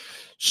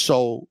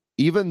 So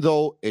even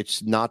though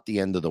it's not the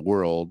end of the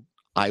world,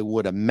 I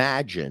would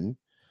imagine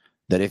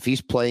that if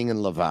he's playing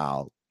in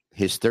Laval,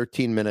 his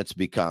 13 minutes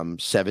become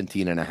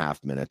 17 and a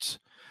half minutes.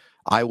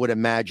 I would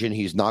imagine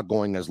he's not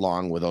going as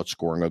long without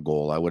scoring a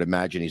goal. I would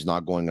imagine he's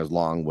not going as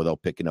long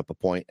without picking up a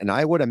point. And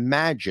I would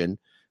imagine,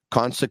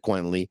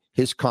 consequently,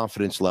 his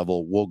confidence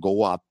level will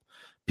go up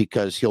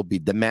because he'll be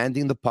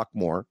demanding the puck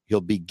more. He'll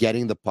be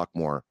getting the puck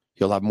more.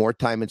 He'll have more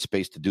time and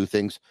space to do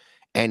things.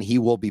 And he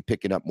will be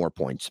picking up more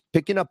points.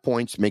 Picking up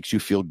points makes you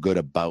feel good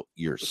about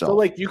yourself.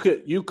 So you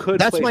could.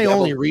 That's my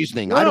only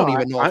reasoning. No, I don't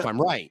even know if I'm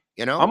right.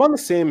 I'm on the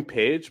same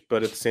page,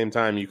 but at the same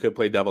time, you could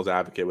play devil's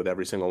advocate with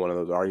every single one of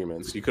those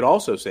arguments. You could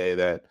also say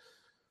that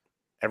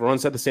everyone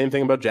said the same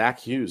thing about Jack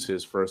Hughes,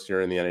 his first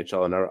year in the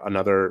NHL,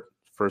 another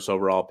first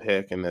overall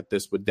pick, and that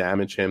this would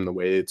damage him the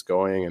way it's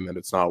going, and that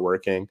it's not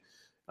working.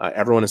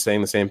 Everyone is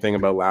saying the same thing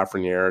about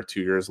Lafreniere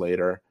 2 years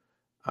later.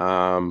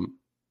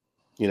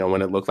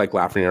 When it looked like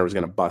Lafreniere was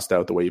going to bust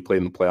out, the way he played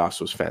in the playoffs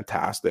was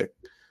fantastic.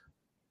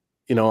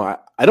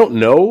 I don't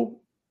know.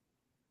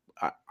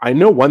 I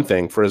know one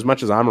thing, for as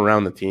much as I'm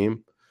around the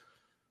team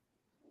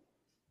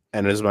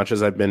and as much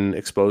as I've been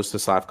exposed to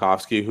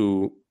Slafkovsky,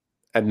 who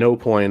at no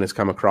point has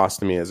come across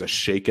to me as a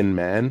shaken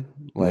man.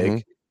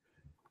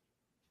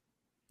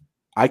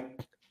 I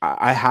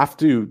have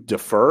to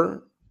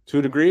defer to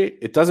a degree.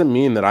 It doesn't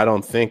mean that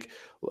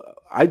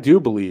I do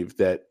believe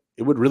that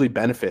it would really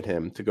benefit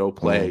him to go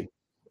play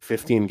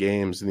 15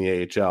 games in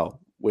the AHL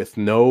with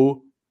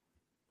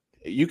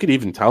you could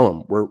even tell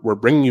him we're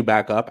bringing you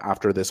back up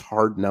after this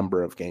hard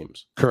number of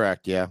games.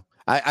 Correct. Yeah.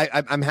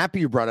 I'm happy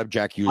you brought up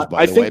Jack Hughes,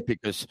 by the way,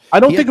 because I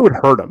don't think it would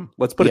hurt him.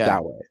 Let's put it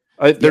that way.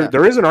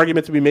 There is an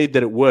argument to be made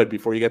that it would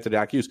before you get to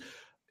Jack Hughes.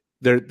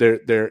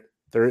 The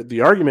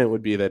argument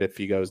would be that if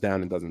he goes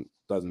down and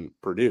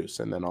doesn't produce,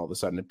 and then all of a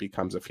sudden it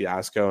becomes a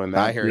fiasco, and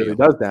that really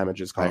does damage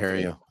his confidence. I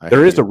hear you.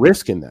 There is a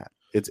risk in that.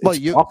 It's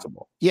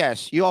possible.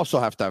 Yes, you also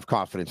have to have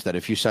confidence that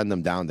if you send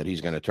them down, that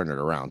he's going to turn it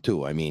around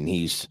too. I mean,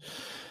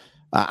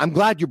 I'm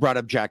glad you brought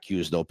up Jack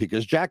Hughes, though,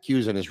 because Jack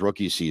Hughes in his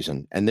rookie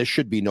season, and this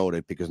should be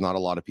noted because not a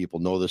lot of people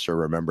know this or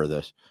remember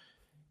this,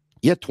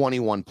 he had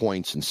 21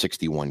 points in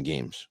 61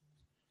 games.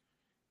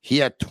 He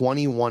had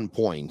 21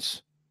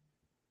 points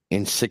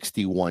in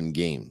 61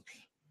 games.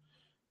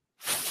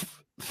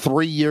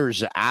 3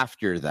 years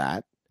after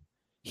that,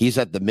 he's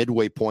at the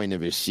midway point of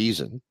his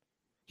season.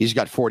 He's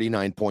got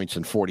 49 points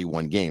in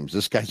 41 games.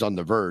 This guy's on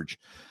the verge.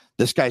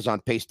 This guy's on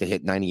pace to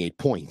hit 98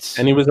 points.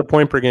 And he was a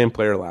point per game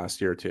player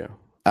last year too.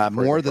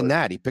 More than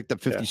that. He picked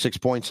up 56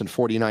 points in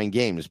 49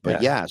 games.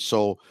 But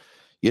so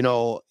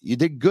you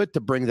did good to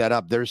bring that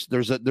up. There's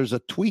a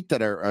tweet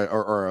that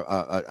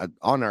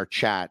on our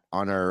chat,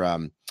 on our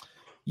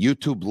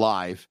YouTube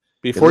live.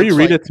 Before you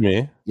read it to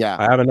me,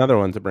 I have another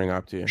one to bring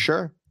up to you.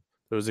 Sure.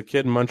 There was a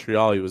kid in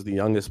Montreal. He was the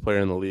youngest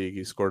player in the league.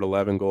 He scored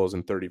 11 goals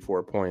and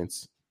 34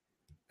 points.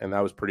 And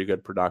that was pretty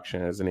good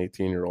production as an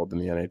 18-year-old in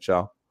the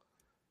NHL.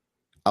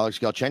 Alex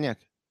Galchenyuk.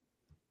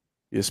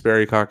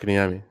 Jesperi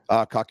Kotkaniemi.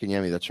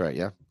 Kotkaniemi, that's right.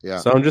 Yeah.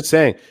 So I'm just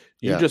saying,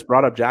 you just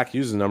brought up Jack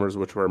Hughes' numbers,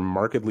 which were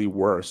markedly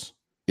worse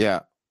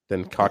than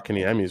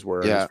Kotkaniemi's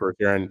were in his first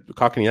year. And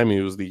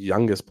Kotkaniemi was the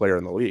youngest player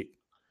in the league.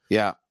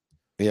 Yeah.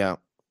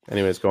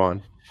 Anyways, go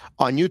on.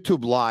 On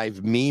YouTube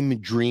Live, Meme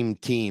Dream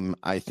Team,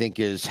 I think,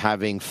 is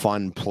having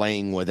fun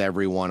playing with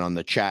everyone on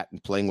the chat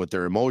and playing with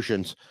their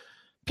emotions,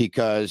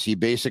 because he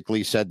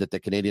basically said that the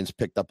Canadians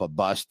picked up a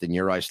bust in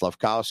Juraj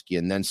Slafkovsky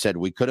and then said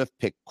we could have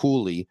picked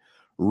Cooley,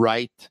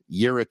 Wright,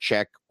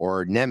 Jiricek,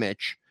 or Nemec.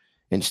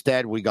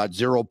 Instead, we got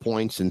 0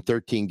 points in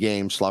 13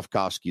 games.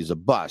 Slafkovsky is a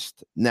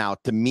bust. Now,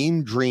 to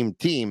Meme Dream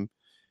Team,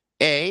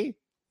 A,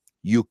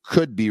 you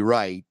could be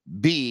right.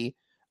 B,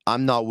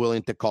 I'm not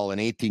willing to call an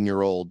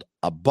 18-year-old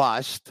a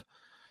bust.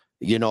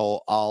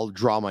 I'll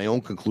draw my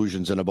own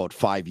conclusions in about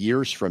 5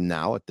 years from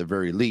now, at the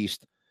very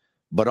least.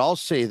 But I'll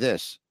say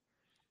this.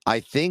 I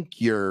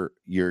think your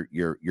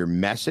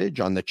message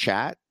on the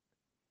chat,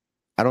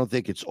 I don't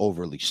think it's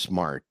overly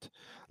smart.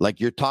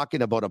 Like, you're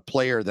talking about a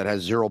player that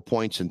has 0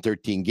 points in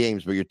 13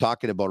 games, but you're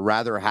talking about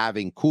rather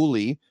having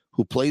Cooley,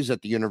 who plays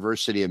at the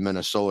University of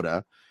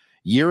Minnesota,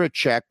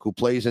 Jiricek, who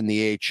plays in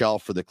the AHL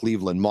for the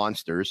Cleveland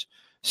Monsters,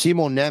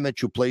 Simon Nemec,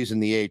 who plays in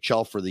the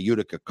AHL for the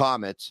Utica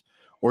Comets,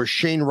 or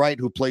Shane Wright,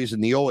 who plays in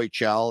the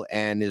OHL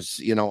and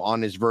is,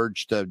 on his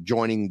verge to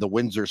joining the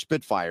Windsor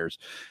Spitfires.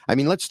 I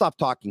mean, let's stop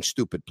talking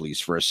stupid, please,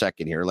 for a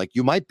second here. Like,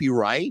 you might be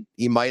right.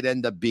 He might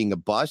end up being a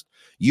bust.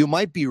 You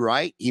might be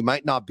right. He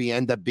might not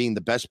end up being the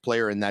best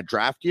player in that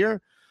draft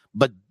year.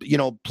 But,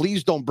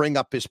 please don't bring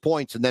up his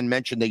points and then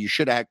mention that you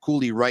should have had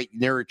Cooley, Wright,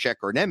 Jiricek,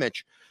 or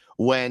Nemec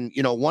when,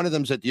 one of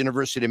them's at the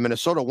University of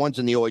Minnesota, one's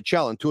in the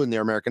OHL, and two in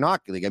the American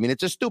Hockey League. I mean,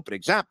 it's a stupid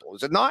example,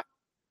 is it not?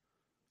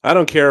 I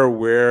don't care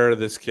where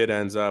this kid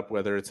ends up,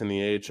 whether it's in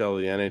the AHL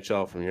or the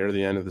NHL from here to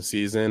the end of the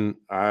season.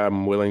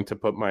 I'm willing to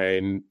put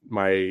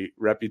my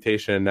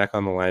reputation and neck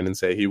on the line and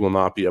say he will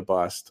not be a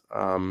bust.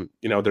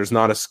 There's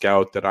not a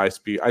scout that I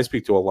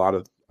speak to a lot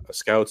of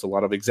scouts, a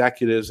lot of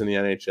executives in the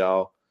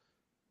NHL.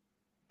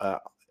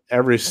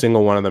 Every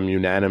single one of them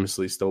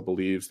unanimously still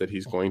believes that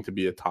he's going to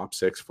be a top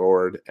 6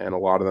 forward, and a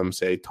lot of them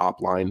say top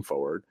line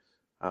forward.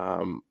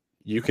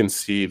 You can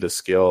see the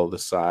skill, the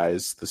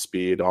size, the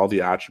speed, all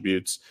the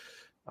attributes.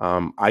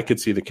 I could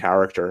see the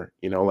character,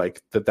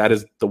 that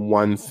is the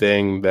one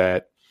thing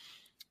that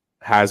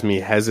has me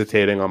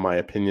hesitating on my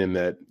opinion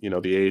that,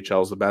 the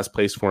AHL is the best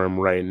place for him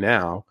right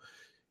now,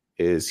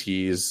 is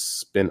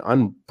he's been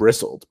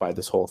unbristled by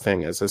this whole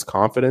thing. Has his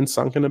confidence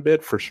sunken a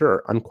bit? For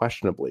sure,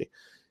 unquestionably.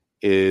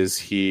 Is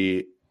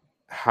he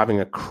having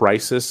a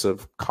crisis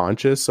of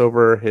conscience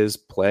over his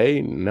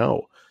play?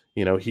 No.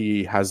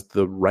 He has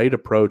the right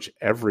approach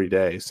every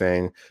day,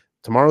 saying,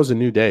 tomorrow's a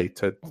new day.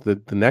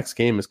 The next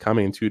game is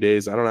coming in 2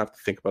 days. I don't have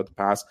to think about the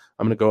past.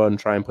 I'm going to go out and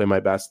try and play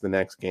my best the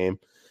next game.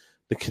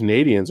 The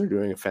Canadians are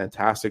doing a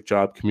fantastic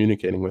job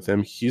communicating with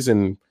him.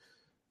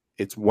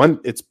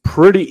 It's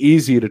pretty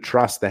easy to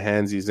trust the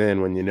hands he's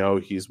in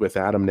when he's with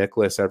Adam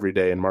Nicholas every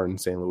day and Martin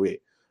St.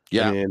 Louis.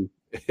 Yeah. I mean,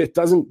 it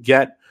doesn't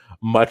get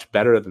much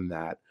better than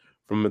that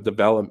from a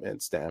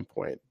development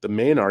standpoint. The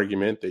main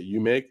argument that you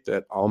make,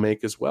 that I'll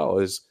make as well,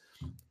 is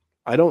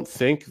I don't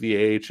think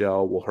the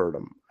AHL will hurt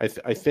him.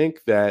 I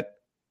think that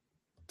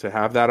to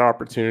have that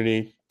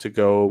opportunity to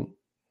go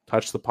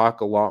touch the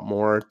puck a lot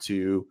more,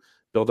 to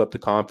build up the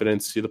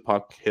confidence, see the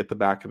puck hit the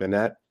back of the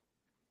net,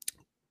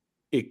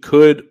 it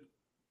could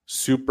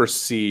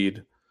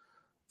supersede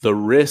the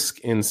risk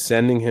in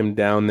sending him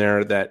down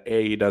there that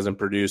A, he doesn't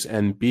produce,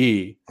 and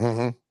B,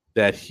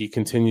 that he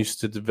continues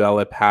to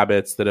develop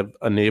habits that have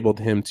enabled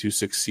him to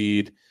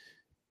succeed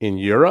in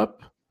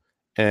Europe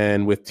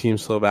and with Team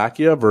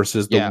Slovakia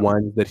versus the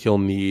ones that he'll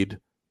need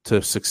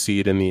to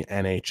succeed in the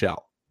NHL.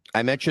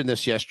 I mentioned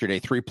this yesterday.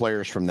 3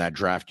 players from that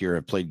draft year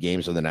have played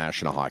games in the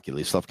National Hockey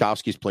League.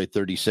 Slafkovsky's played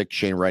 36,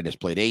 Shane Wright has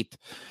played 8,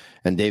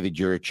 and David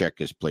Jiricek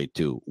has played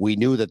 2. We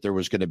knew that there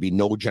was going to be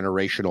no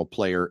generational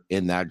player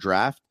in that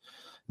draft.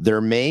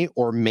 There may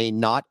or may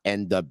not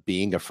end up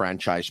being a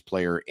franchise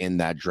player in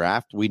that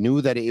draft. We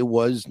knew that it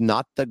was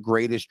not the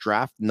greatest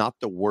draft, not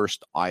the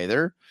worst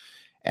either.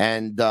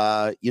 And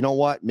you know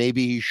what?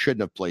 Maybe he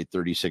shouldn't have played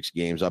 36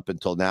 games up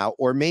until now.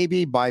 Or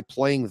maybe by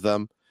playing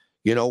them,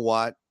 you know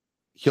what?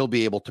 He'll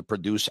be able to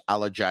produce a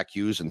la Jack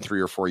Hughes in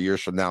 3 or 4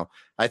 years from now.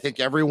 I think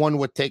everyone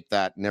would take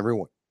that, and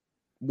everyone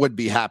would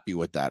be happy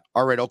with that.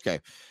 All right, okay.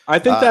 I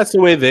think that's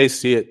the way they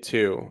see it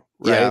too,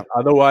 right? Yeah.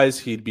 Otherwise,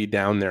 he'd be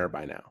down there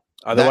by now.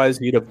 Otherwise,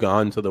 he'd have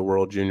gone to the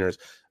World Juniors.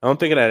 I don't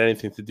think it had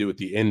anything to do with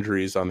the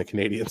injuries on the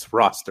Canadiens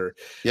roster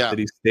that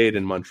he stayed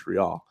in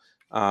Montreal.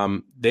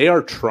 They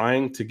are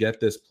trying to get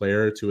this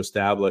player to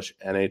establish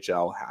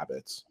NHL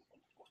habits.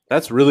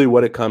 That's really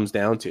what it comes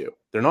down to.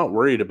 They're not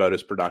worried about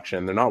his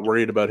production. They're not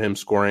worried about him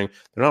scoring.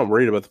 They're not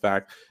worried about the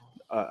fact,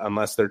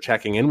 unless they're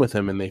checking in with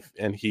him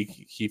and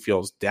he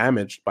feels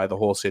damaged by the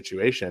whole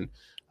situation,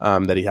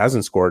 that he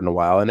hasn't scored in a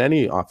while. And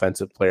any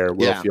offensive player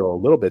will feel a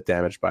little bit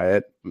damaged by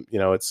it.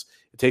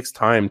 It takes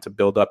time to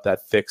build up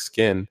that thick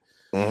skin.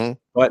 Mm-hmm.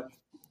 But,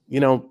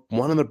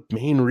 one of the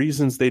main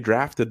reasons they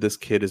drafted this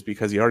kid is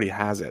because he already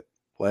has it.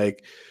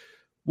 Like,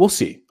 we'll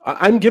see.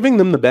 I'm giving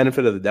them the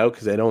benefit of the doubt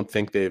because I don't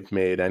think they've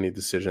made any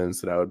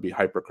decisions that I would be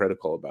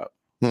hypercritical about.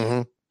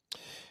 Mm-hmm.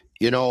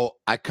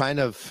 I kind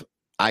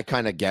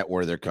of get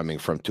where they're coming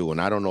from too.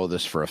 And I don't know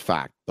this for a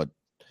fact, but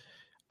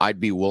I'd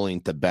be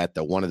willing to bet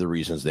that one of the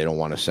reasons they don't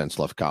want to send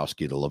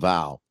Slafkovsky to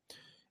Laval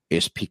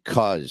is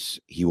because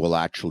he will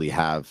actually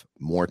have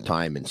more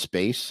time and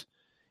space,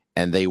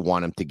 and they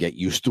want him to get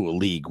used to a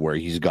league where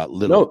he's got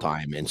little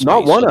time and space.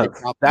 Not one of.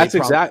 That's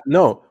exact.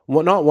 No,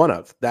 not one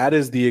of. That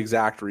is the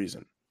exact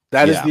reason.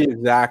 That is the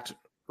exact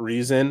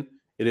reason.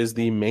 It is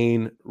the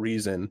main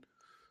reason.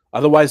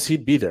 Otherwise,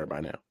 he'd be there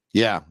by now.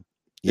 Yeah.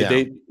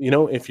 Yeah.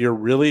 If you're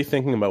really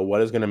thinking about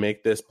what is going to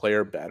make this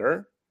player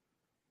better,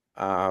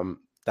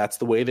 that's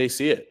the way they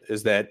see it,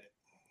 is that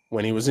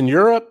when he was in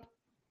Europe,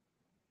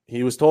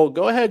 he was told,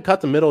 go ahead,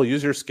 cut the middle,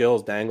 use your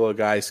skills, dangle a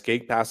guy,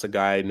 skate past a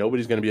guy.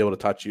 Nobody's going to be able to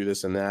touch you,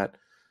 this and that.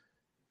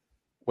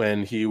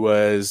 When he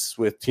was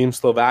with Team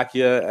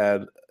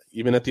Slovakia,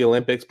 even at the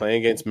Olympics,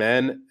 playing against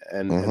men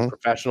and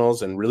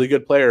professionals and really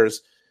good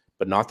players,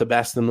 but not the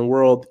best in the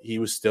world, he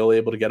was still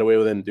able to get away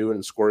with it and do it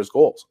and score his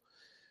goals.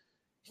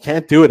 You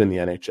can't do it in the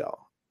NHL.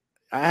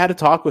 I had a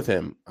talk with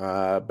him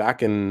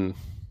back in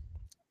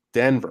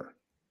Denver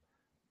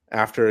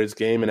after his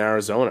game in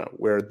Arizona,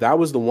 where that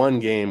was the one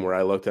game where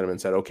I looked at him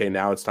and said, okay,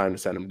 now it's time to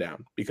send him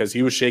down, because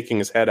he was shaking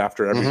his head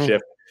after every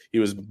shift. He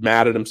was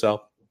mad at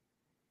himself.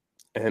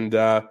 And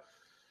I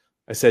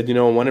said,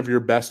 one of your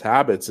best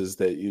habits is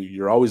that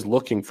you're always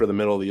looking for the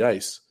middle of the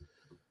ice.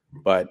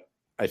 But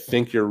I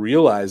think you're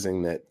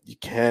realizing that you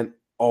can't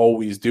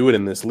always do it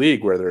in this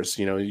league where there's,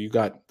 you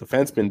got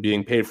defensemen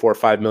being paid $4 or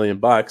 $5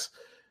 million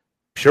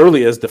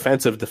purely as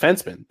defensive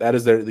defensemen. That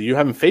is you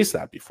haven't faced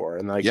that before.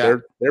 And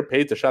they're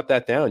paid to shut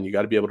that down. You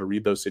got to be able to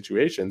read those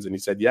situations. And he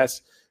said,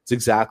 yes, it's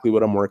exactly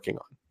what I'm working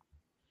on.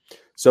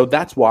 So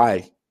that's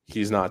why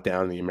he's not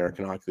down in the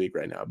American Hockey League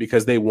right now,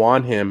 because they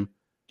want him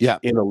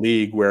in a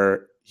league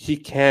where he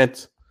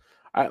can't.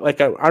 I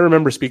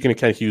remember speaking to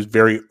Ken Hughes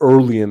very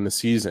early in the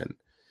season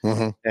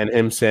and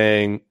him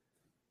saying,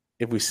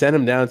 if we send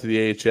him down to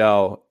the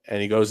AHL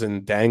and he goes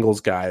and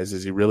dangles guys,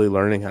 is he really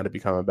learning how to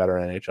become a better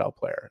NHL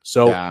player?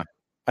 So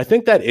I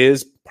think that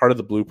is part of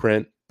the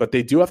blueprint, but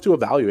they do have to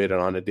evaluate it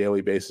on a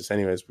daily basis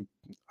anyways.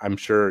 I'm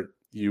sure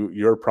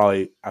you're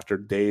probably, after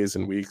days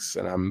and weeks,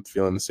 and I'm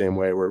feeling the same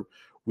way, where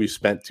we've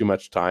spent too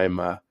much time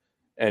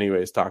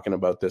anyways talking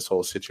about this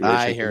whole situation.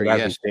 I hear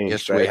yes,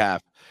 right? We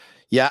have.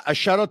 Yeah, a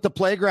shout out to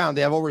Playground.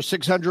 They have over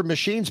 600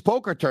 machines,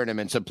 poker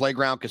tournaments, and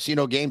Playground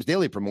casino games,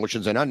 daily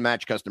promotions, and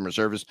unmatched customer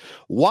service.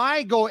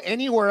 Why go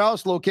anywhere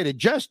else? Located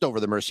just over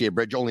the Mercier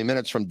Bridge, only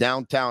minutes from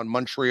downtown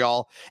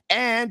Montreal.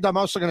 And I'm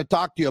also going to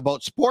talk to you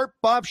about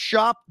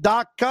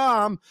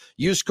sportbuffshop.com.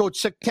 Use code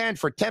SICK10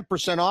 for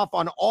 10% off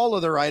on all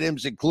of their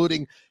items,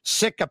 including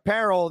Sick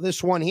apparel.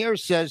 This one here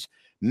says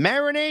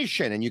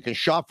Marination, and you can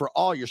shop for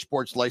all your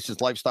sports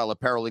licensed lifestyle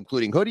apparel,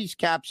 including hoodies,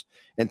 caps,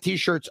 and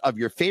t-shirts of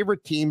your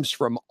favorite teams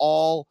from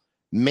all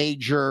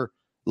major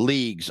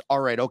leagues. All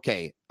right,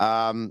 okay.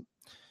 The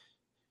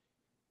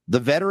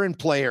veteran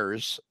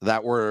players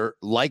that were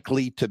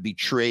likely to be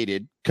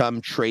traded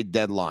come trade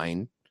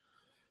deadline,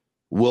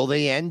 will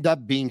they end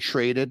up being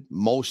traded?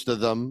 Most of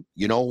them,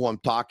 you know who I'm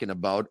talking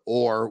about,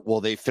 or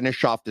will they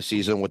finish off the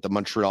season with the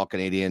Montreal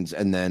Canadiens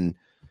and then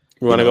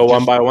you want to go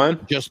one by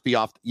one? Just be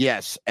off.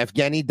 Yes,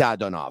 Evgeny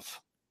Dadonov.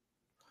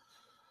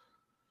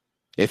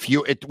 If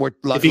he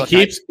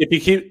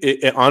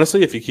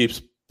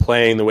keeps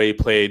playing the way he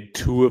played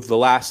 2 of the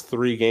last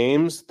 3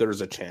 games, there's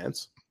a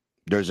chance.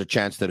 There's a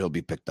chance that he'll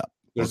be picked up.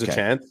 There's a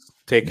chance.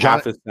 Take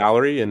half his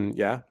salary, and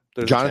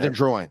there's Jonathan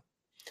Drouin.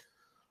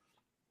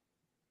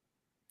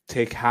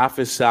 Take half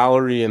his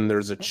salary, and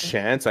there's a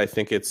chance. I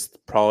think it's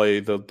probably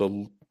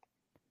the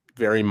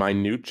very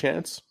minute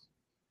chance.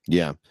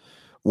 Yeah.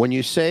 When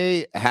you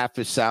say half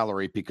his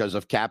salary because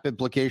of cap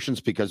implications,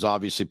 because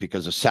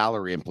of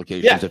salary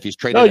implications, if he's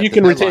traded, you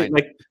can retain.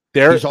 Like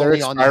they're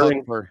only on the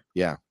hook for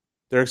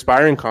they're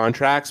expiring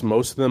contracts.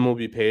 Most of them will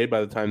be paid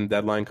by the time the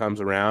deadline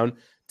comes around.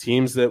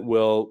 Teams that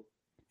will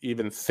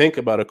even think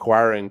about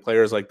acquiring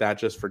players like that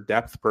just for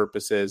depth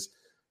purposes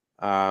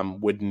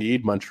would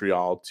need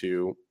Montreal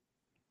to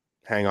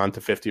hang on to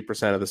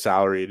 50% of the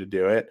salary to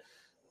do it.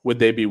 Would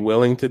they be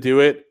willing to do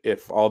it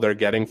if all they're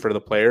getting for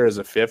the player is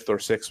a 5th or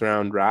 6th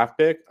round draft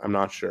pick? I'm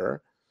not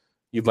sure.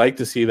 You'd like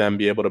to see them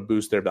be able to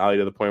boost their value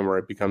to the point where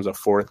it becomes a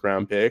 4th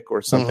round pick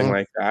or something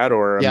like that,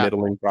 or a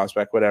middling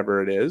prospect,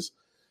 whatever it is.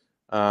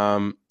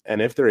 And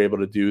if they're able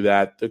to do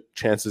that, the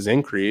chances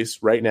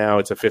increase. Right now,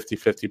 it's a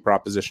 50-50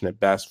 proposition at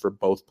best for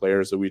both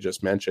players that we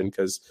just mentioned.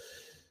 Because,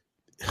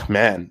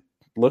 man,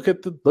 look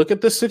at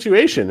the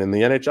situation in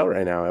the NHL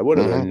right now. What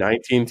are there,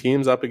 19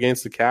 teams up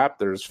against the cap?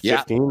 There's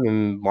 15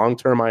 in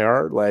long-term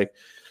IR. Like,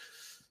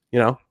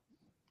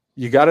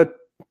 you gotta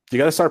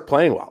start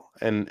playing well.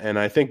 And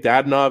I think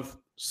Dadonov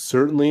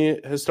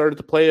certainly has started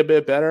to play a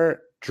bit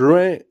better.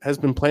 Drouin has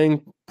been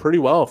playing pretty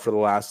well for the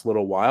last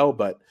little while,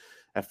 but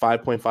at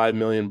 $5.5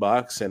 million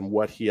and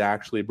what he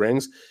actually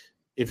brings,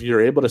 if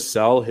you're able to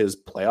sell his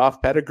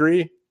playoff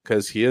pedigree,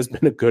 because he has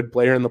been a good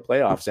player in the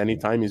playoffs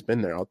anytime he's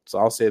been there.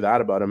 I'll say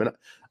that about him. And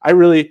I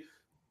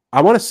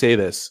want to say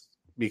this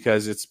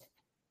because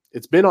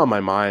it's been on my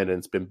mind and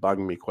it's been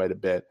bugging me quite a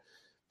bit.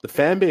 The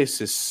fan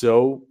base is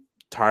so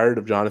tired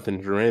of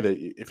Jonathan Drouin that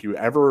if you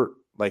ever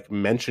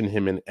mention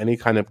him in any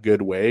kind of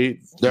good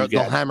way,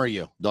 they'll hammer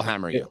you. They'll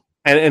hammer you.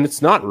 And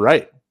it's not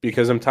right,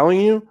 because I'm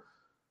telling you,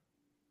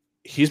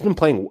 he's been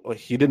playing.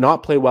 He did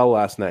not play well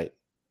last night.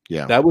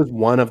 Yeah. That was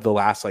one of the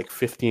last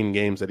 15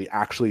 games that he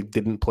actually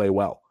didn't play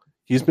well.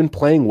 He's been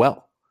playing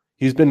well.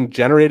 He's been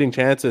generating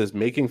chances,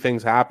 making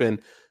things happen.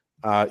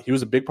 He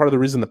was a big part of the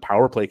reason the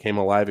power play came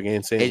alive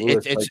against St.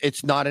 Louis.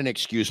 It's not an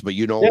excuse, but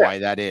you know why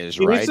that is,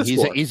 right?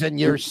 He's in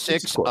year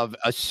 6 of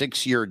a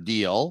 6-year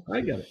deal.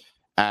 I get it.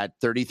 At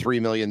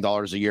 $33 million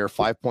a year,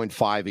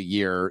 5.5 a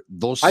year.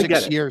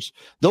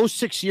 Those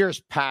 6 years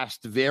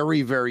passed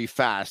very, very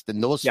fast.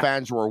 And those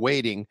fans were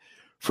waiting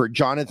for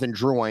Jonathan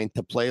Drouin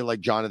to play like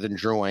Jonathan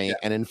Drouin. Yeah.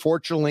 And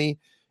unfortunately,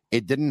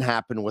 it didn't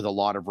happen with a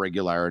lot of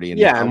regularity.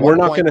 And we're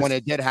not going to. When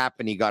it did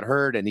happen, he got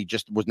hurt and he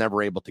just was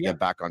never able to get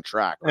back on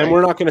track. Right? And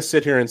we're not going to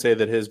sit here and say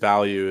that his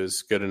value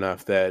is good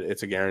enough that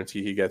it's a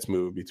guarantee he gets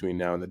moved between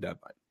now and the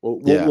deadline.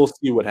 We'll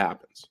see what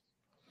happens.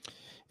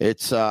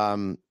 It's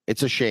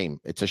a shame.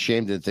 It's a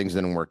shame that things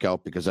didn't work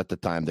out, because at the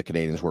time the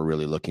Canadians were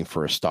really looking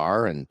for a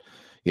star, and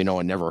it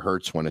never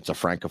hurts when it's a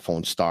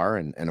francophone star,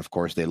 and of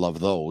course they love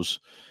those,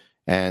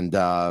 and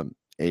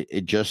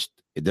it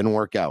didn't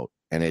work out,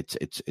 and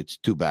it's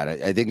too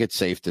bad. I think it's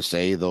safe to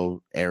say,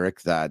 though,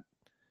 Eric, that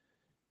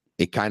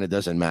it kind of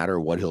doesn't matter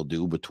what he'll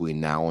do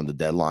between now and the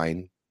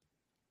deadline.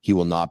 He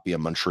will not be a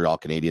Montreal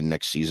Canadian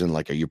next season.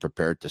 Are you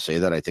prepared to say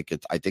that? I think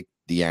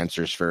the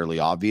answer is fairly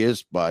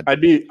obvious, but I'd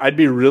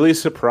be really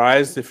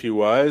surprised if he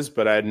was,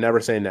 but I'd never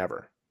say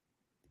never.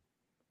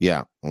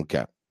 Yeah.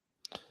 Okay.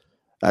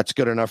 That's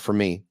good enough for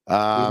me.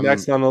 Who's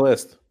next on the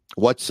list?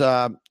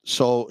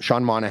 So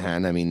Sean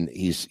Monahan, I mean,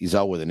 he's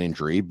out with an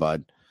injury, but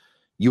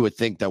you would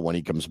think that when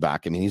he comes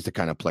back, I mean, he's the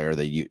kind of player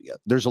that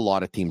there's a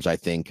lot of teams, I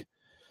think,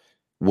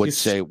 would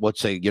say,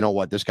 you know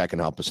what, this guy can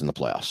help us in the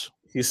playoffs.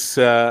 He's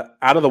out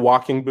of the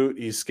walking boot.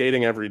 He's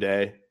skating every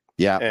day.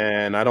 Yeah.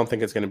 And I don't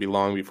think it's going to be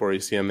long before you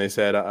see him. They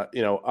said,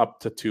 up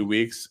to 2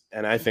 weeks.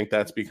 And I think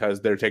that's because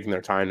they're taking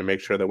their time to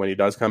make sure that when he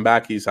does come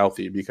back, he's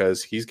healthy,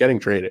 because he's getting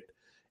traded.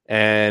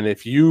 And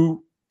if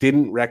you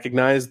didn't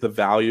recognize the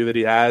value that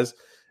he has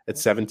at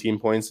 17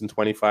 points in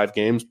 25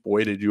 games,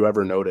 boy, did you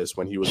ever notice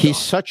when he was He's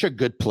gone. Such a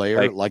good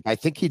player. I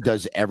think he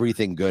does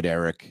everything good,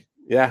 Eric.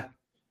 Yeah.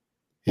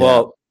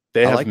 Well,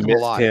 they have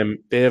missed him.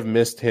 They have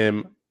missed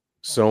him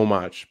so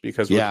much,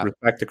 because with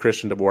respect to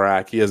Christian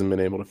Dvorak, he hasn't been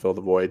able to fill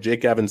the void.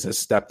 Jake Evans has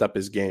stepped up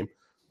his game.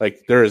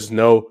 Jake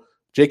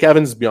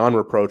Evans is beyond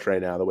reproach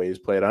right now, the way he's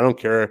played. I don't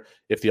care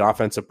if the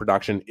offensive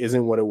production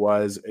isn't what it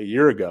was a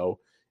year ago.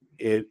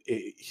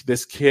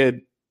 This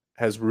kid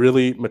has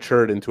really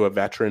matured into a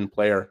veteran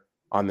player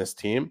on this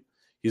team.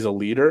 He's a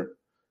leader.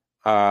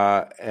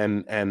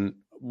 And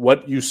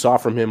what you saw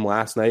from him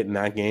last night in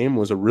that game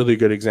was a really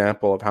good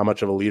example of how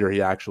much of a leader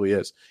he actually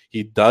is.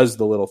 He does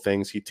the little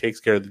things. He takes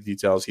care of the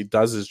details. He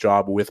does his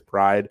job with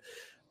pride.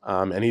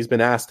 And he's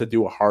been asked to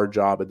do a hard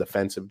job, a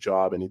defensive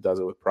job, and he does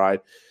it with pride.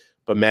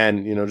 But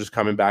man, just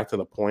coming back to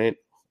the point,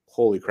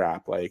 holy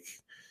crap.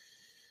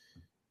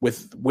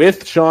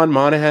 With Sean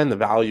Monahan, the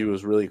value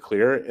is really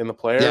clear in the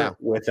player. Yeah.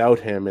 Without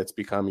him, it's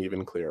become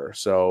even clearer.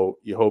 So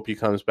you hope he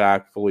comes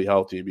back fully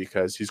healthy,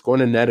 because he's going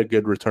to net a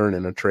good return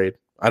in a trade.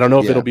 I don't know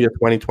if it'll be a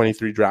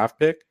 2023 draft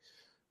pick,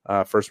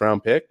 first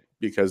round pick,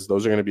 because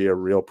those are going to be a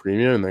real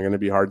premium and they're going to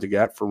be hard to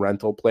get for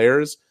rental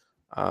players.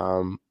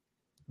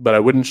 But I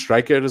wouldn't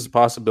strike it as a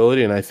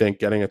possibility. And I think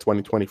getting a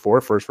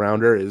 2024 first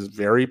rounder is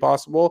very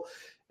possible,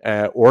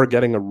 or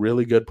getting a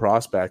really good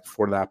prospect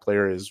for that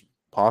player is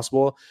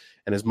possible.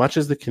 And as much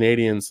as the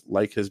Canadians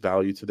like his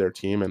value to their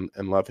team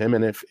and love him,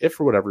 and if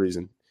for whatever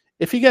reason,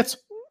 if he gets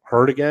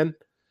hurt again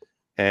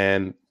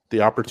and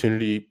the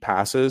opportunity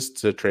passes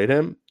to trade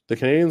him, the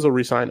Canadians will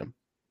re-sign him.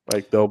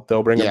 They'll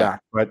bring him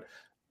back. But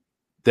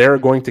they're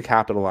going to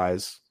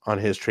capitalize on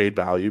his trade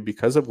value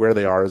because of where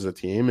they are as a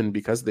team, and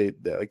because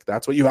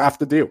that's what you have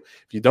to do.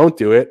 If you don't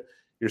do it,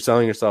 you're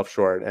selling yourself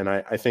short. And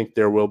I think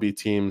there will be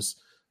teams.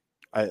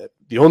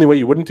 The only way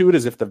you wouldn't do it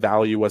is if the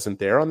value wasn't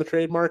there on the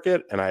trade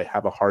market, and I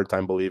have a hard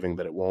time believing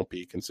that it won't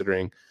be,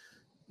 considering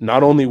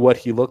not only what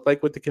he looked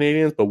like with the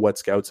Canadians, but what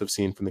scouts have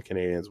seen from the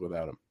Canadians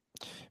without him.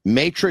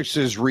 Matrix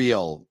is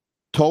real.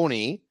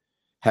 Tony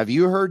Have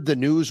you heard the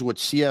news with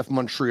CF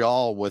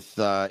Montreal with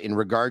in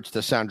regards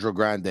to Sandro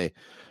Grande?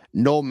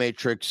 No,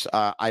 Matrix.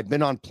 I've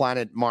been on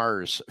planet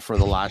Mars for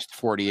the last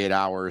 48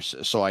 hours,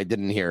 so I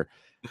didn't hear.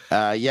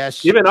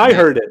 Yes. Even I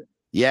heard it.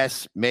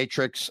 Yes,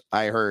 Matrix,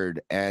 I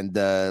heard. And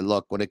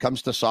look, when it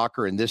comes to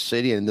soccer in this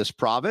city, in this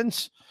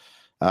province,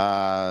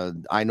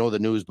 I know the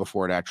news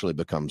before it actually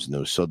becomes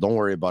news. So don't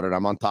worry about it.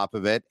 I'm on top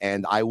of it,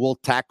 and I will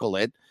tackle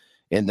it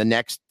in the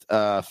next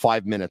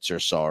 5 minutes or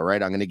so. All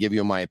right. I'm going to give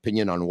you my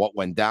opinion on what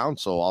went down.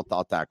 So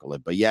I'll tackle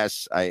it. But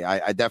yes,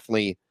 I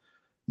definitely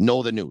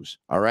know the news.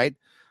 All right.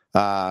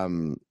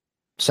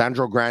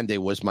 Sandro Grande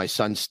was my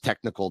son's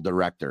technical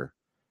director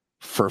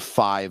for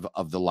 5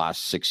 of the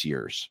last 6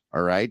 years.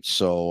 All right.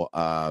 So,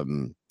 I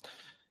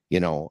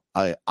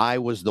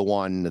was the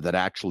one that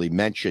actually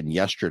mentioned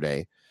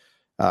yesterday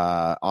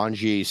on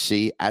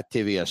GAC at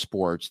TVA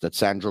Sports that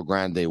Sandro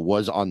Grande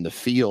was on the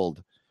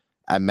field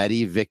at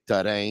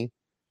Marie-Victorin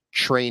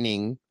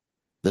training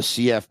the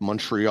CF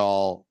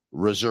Montreal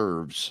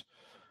reserves.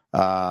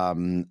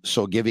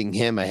 So giving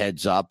him a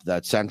heads up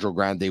that Sandro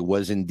Grande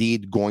was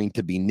indeed going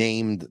to be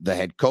named the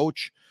head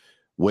coach,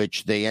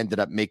 which they ended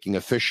up making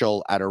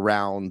official at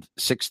around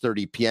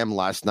 6:30 p.m.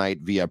 last night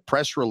via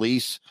press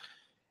release.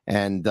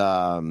 And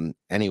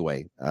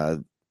anyway,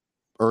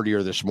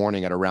 earlier this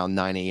morning at around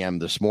 9 a.m.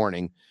 this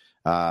morning,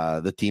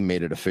 the team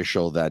made it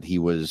official that he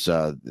was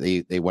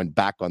they went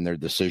back on their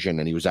decision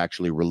and he was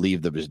actually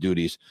relieved of his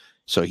duties.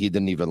 So he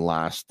didn't even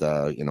last,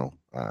 he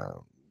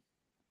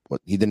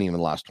didn't even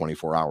last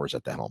 24 hours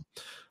at the helm.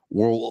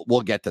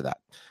 We'll get to that.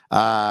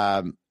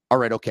 All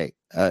right. Okay.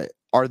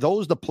 Are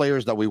those the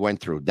players that we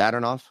went through?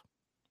 Dadonov,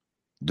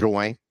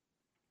 Drouin,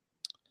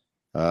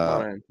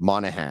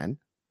 Monahan.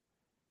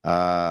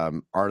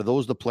 Are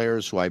those the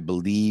players who I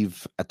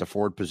believe at the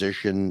forward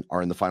position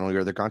are in the final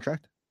year of their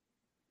contract?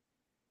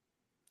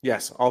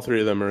 Yes, all 3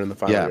 of them are in the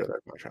final year of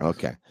their contract.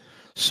 Okay.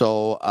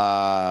 So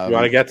you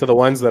want to get to the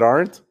ones that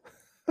aren't?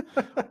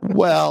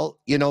 Well,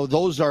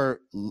 those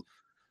are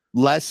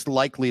less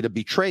likely to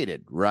be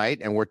traded, right?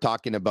 And we're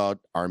talking about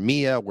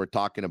Armia, we're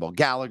talking about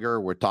Gallagher,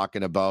 we're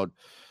talking about,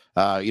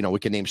 we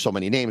can name so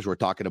many names. We're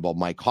talking about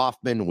Mike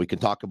Hoffman. We can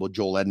talk about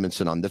Joel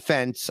Edmondson on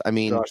defense. I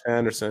mean, Josh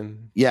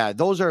Anderson. Yeah,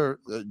 those are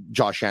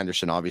Josh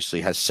Anderson.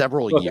 Obviously, has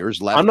several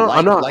years left. I'm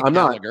not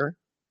Gallagher.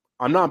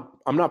 I'm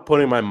not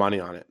putting my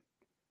money on it,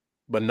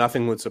 but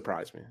nothing would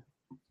surprise me.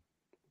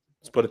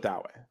 Let's put it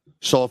that way.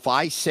 So if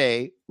I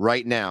say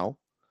right now,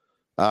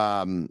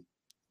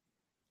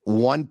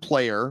 one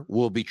player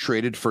will be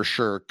traded for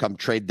sure come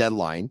trade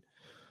deadline,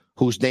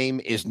 whose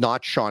name is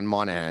not Sean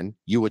Monahan,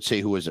 you would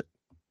say, who is it?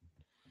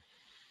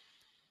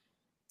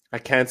 I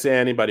can't say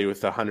anybody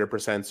with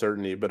 100%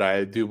 certainty, but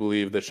I do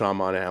believe that Sean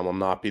Monahan will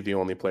not be the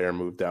only player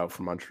moved out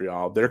from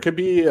Montreal. There could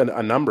be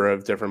a number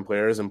of different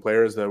players and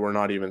players that we're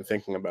not even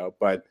thinking about.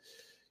 But,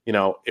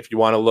 if you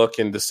want to look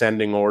in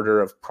descending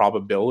order of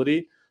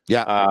probability,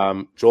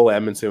 Joel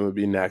Edmondson would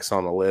be next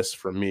on the list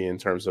for me in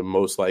terms of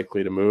most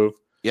likely to move.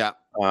 Yeah.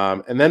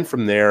 And then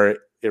from there,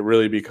 it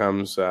really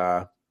becomes,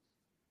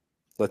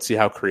 let's see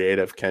how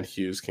creative Kent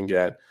Hughes can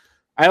get.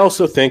 I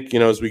also think,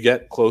 as we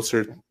get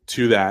closer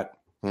to that,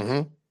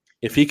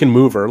 if he can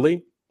move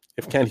early,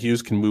 if Kent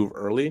Hughes can move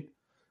early,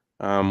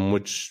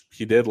 which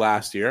he did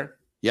last year,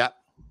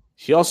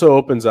 he also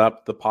opens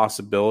up the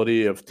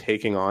possibility of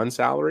taking on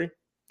salary,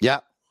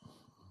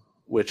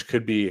 which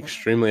could be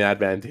extremely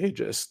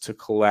advantageous to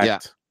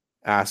collect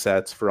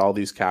assets for all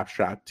these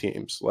cap-strapped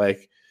teams.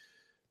 Like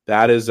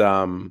that is,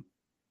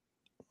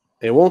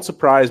 it won't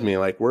surprise me.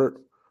 Like we're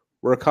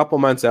a couple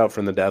months out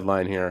from the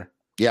deadline here.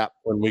 Yeah,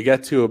 when we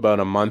get to about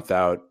a month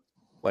out,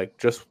 like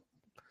just.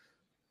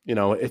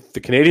 If the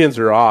Canadians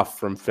are off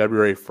from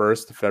February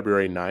 1st to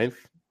February 9th,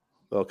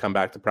 they'll come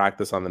back to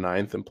practice on the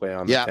 9th and play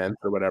on the 10th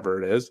or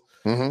whatever it is.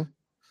 I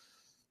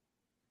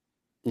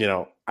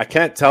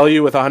can't tell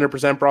you with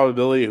 100%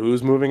 probability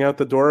who's moving out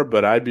the door,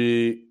 but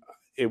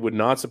it would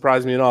not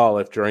surprise me at all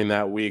if during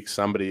that week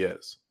somebody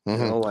is.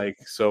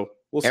 So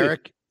we'll see.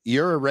 Eric,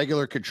 you're a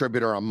regular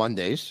contributor on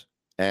Mondays,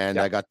 and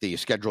I got the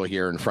schedule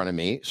here in front of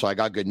me. So I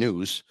got good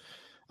news.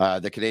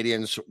 The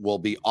Canadians will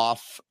be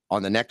off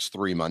on the next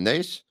 3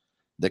 Mondays.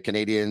 The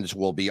Canadians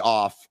will be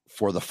off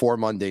for the 4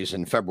 Mondays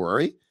in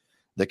February.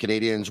 The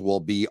Canadians will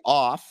be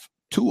off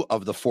 2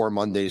 of the 4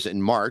 Mondays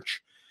in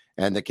March.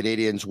 And the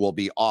Canadians will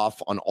be off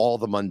on all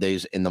the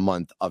Mondays in the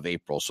month of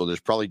April. So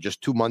there's probably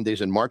just 2 Mondays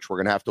in March we're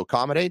going to have to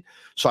accommodate.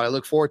 So I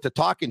look forward to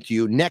talking to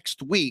you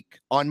next week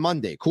on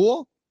Monday.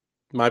 Cool?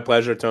 My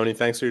pleasure, Tony.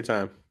 Thanks for your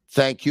time.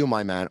 Thank you,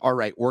 my man. All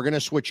right, we're going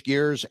to switch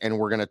gears and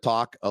we're going to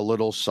talk a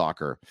little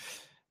soccer.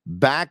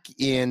 Back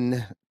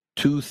in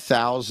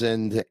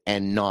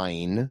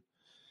 2009,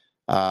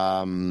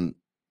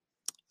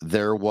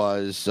 there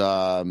was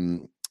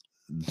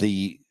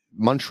the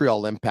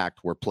Montreal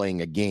Impact were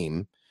playing a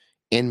game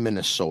in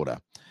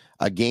Minnesota,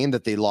 a game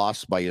that they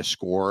lost by a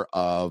score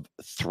of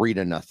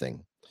 3-0.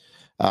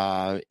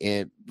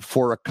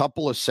 For a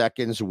couple of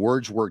seconds,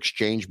 words were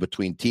exchanged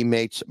between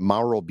teammates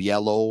Mauro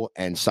Biello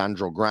and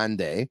Sandro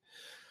Grande.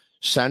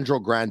 Sandro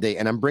Grande,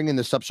 and I'm bringing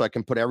this up so I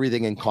can put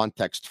everything in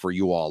context for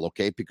you all,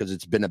 okay? Because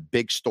it's been a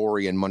big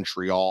story in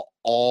Montreal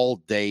all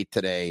day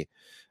today.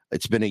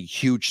 It's been a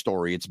huge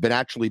story. It's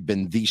actually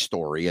been the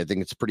story. I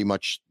think it's pretty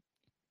much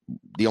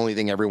the only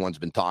thing everyone's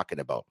been talking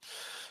about.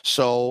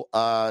 So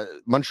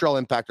Montreal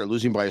Impact are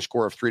losing by a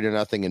score of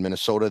 3-0 in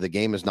Minnesota. The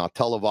game is not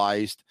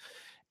televised.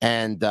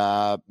 And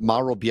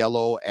Mauro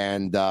Biello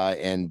and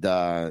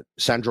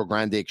Sandro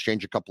Grande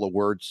exchange a couple of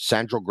words.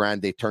 Sandro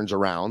Grande turns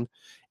around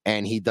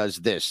and he does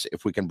this.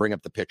 If we can bring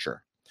up the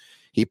picture,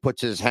 he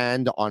puts his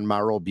hand on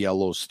Mauro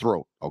Biello's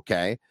throat.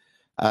 Okay.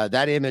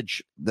 That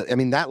image,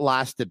 that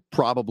lasted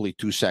probably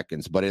 2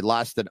 seconds, but it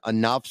lasted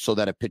enough so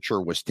that a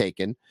picture was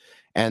taken.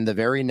 And the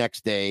very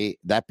next day,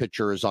 that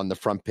picture is on the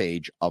front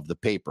page of the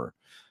paper.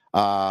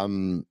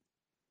 Sandro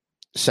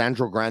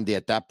Grande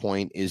at that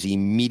point is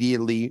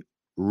immediately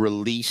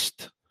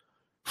released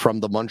from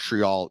the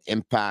Montreal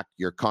Impact.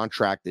 Your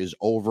contract is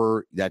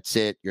over. That's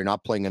it. You're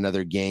not playing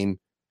another game.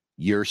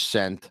 You're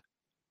sent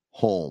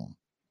home.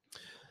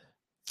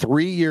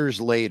 3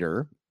 years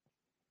later,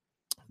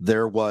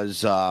 there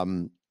was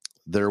an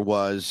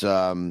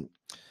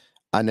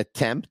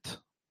attempt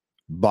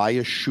by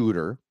a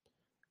shooter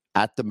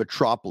at the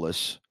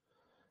Metropolis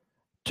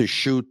to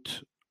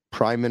shoot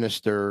Prime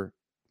Minister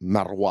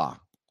Marois.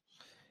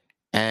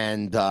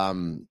 And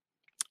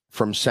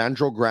from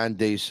Sandro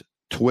Grande's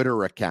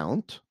Twitter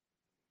account,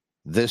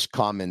 this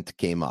comment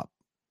came up.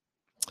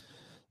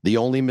 The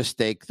only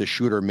mistake the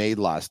shooter made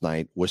last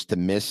night was to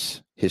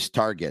miss his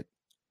target,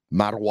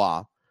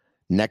 Marois.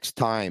 Next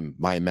time,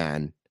 my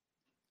man,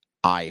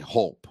 I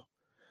hope.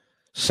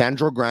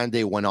 Sandro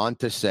Grande went on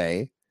to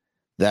say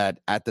that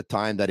at the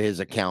time that his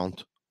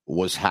account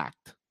was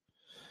hacked.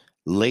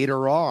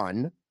 Later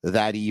on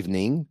that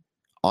evening,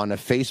 on a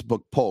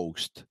Facebook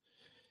post,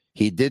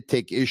 he did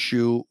take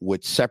issue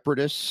with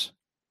separatists,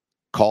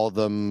 call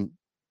them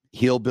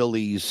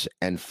hillbillies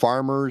and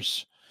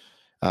farmers,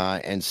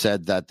 and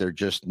said that they're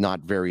just not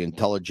very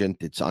intelligent.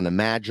 It's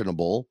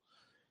unimaginable.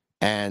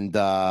 And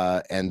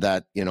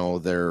that,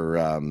 they're,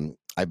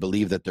 I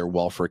believe that they're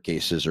welfare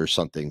cases or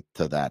something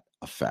to that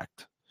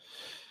effect.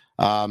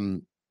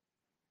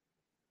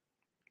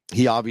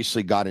 He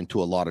obviously got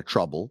into a lot of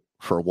trouble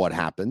for what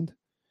happened.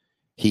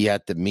 He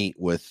had to meet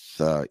with,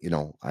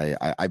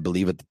 I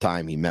believe at the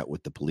time he met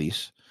with the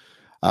police.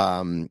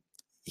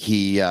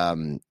 He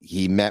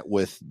met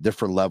with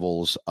different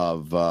levels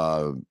of,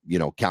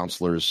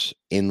 counselors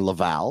in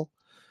Laval,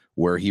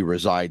 where he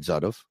resides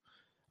out of.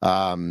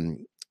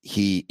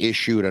 He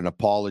issued an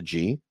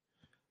apology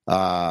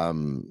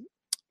to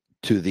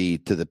the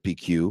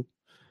PQ.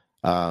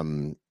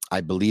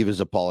 I believe his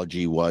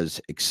apology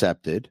was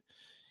accepted.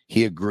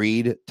 He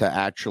agreed to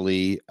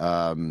actually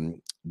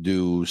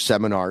do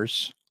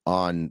seminars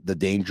on the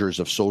dangers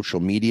of social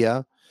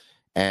media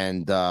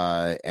and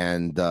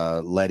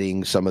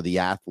letting some of the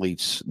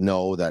athletes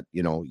know that,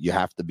 you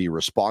have to be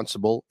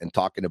responsible, and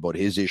talking about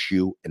his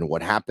issue and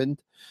what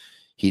happened.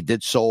 He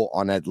did so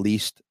on at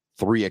least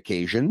 3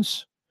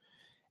 occasions.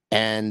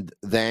 And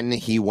then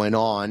he went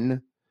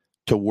on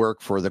to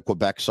work for the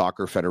Quebec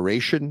Soccer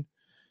Federation.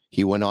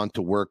 He went on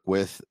to work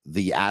with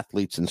the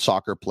athletes and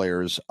soccer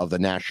players of the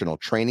National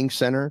Training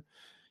Center.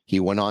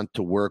 He went on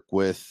to work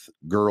with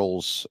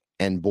girls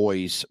and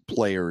boys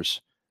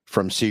players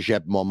from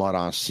Cégep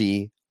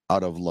Montmorency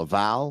out of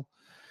Laval.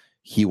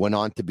 He went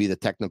on to be the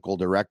technical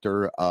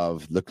director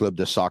of Le Club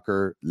de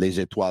Soccer Les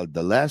Étoiles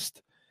de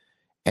l'Est,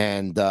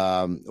 and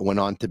went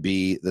on to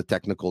be the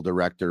technical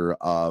director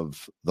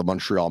of the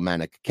Montreal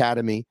Manic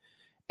Academy.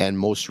 And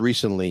most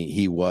recently,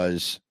 he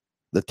was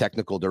the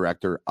technical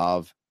director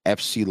of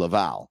FC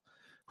Laval,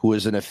 who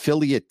is an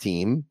affiliate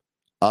team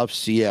of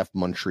CF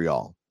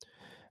Montreal.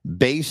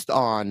 Based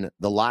on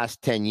the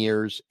last 10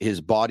 years,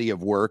 his body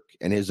of work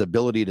and his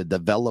ability to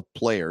develop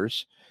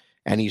players,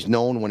 and he's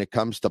known when it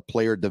comes to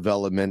player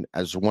development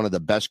as one of the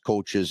best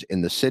coaches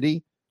in the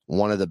city,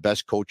 one of the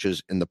best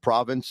coaches in the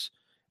province,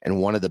 and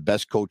one of the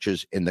best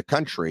coaches in the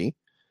country.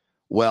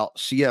 Well,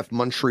 CF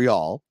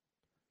Montreal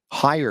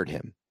hired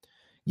him.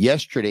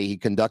 Yesterday, he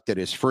conducted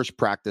his first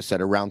practice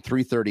at around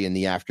 3:30 in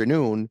the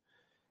afternoon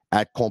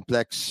at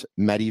Complexe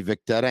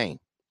Marie-Victorin.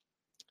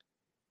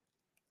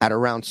 At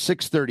around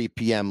 6:30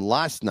 p.m.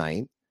 last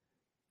night,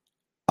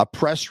 a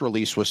press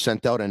release was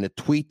sent out and a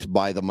tweet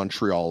by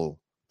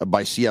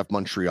CF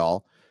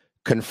Montreal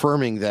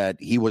confirming that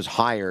he was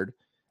hired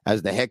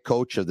as the head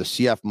coach of the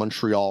CF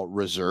Montreal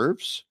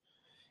Reserves.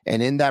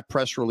 And in that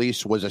press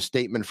release was a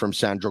statement from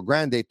Sandro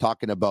Grande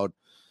talking about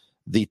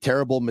the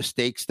terrible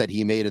mistakes that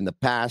he made in the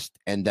past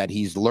and that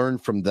he's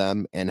learned from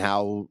them, and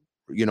how,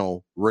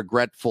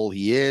 regretful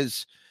he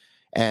is,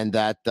 and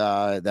that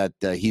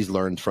he's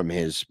learned from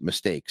his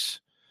mistakes.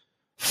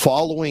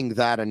 Following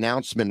that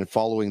announcement and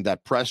following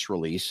that press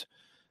release,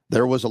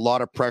 there was a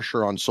lot of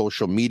pressure on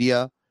social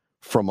media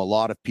from a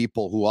lot of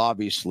people who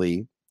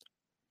obviously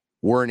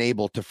weren't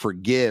able to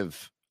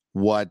forgive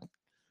what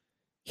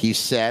he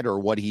said or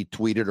what he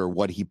tweeted or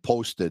what he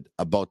posted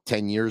about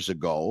 10 years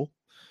ago.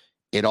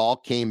 It all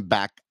came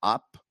back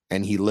up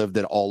and he lived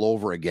it all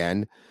over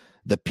again.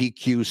 The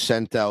PQ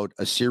sent out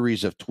a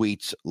series of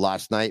tweets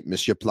last night.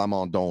 Monsieur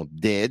Plamondon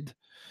did.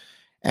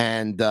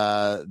 And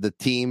the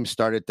team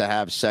started to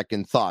have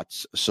second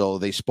thoughts. So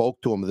they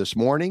spoke to him this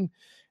morning,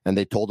 and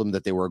they told him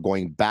that they were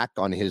going back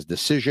on his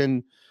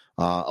decision.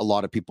 A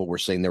lot of people were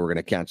saying they were going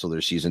to cancel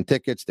their season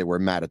tickets. They were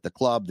mad at the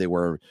club. They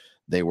were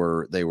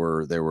very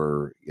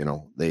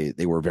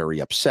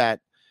upset.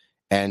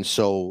 And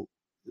so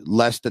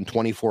less than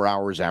 24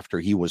 hours after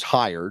he was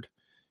hired,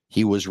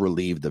 he was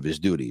relieved of his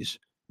duties.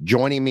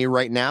 Joining me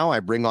right now, I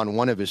bring on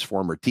one of his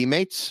former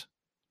teammates.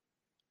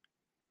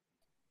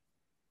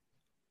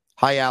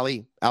 Hi,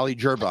 Ali. Ali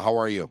Jerba, how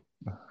are you?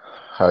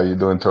 How you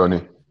doing,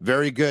 Tony?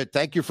 Very good.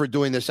 Thank you for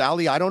doing this.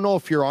 Ali, I don't know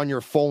if you're on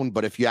your phone,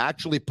 but if you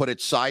actually put it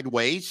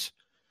sideways,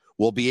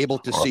 we'll be able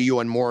to see you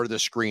on more of the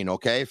screen,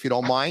 okay? If you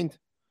don't mind.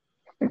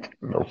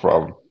 No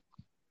problem.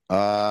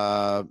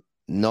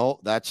 No,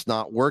 that's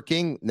not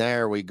working.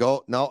 There we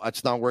go. No,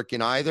 that's not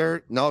working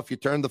either. No, if you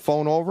turn the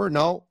phone over,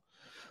 no.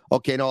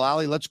 Okay, no,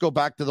 Ali, let's go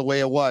back to the way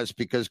it was,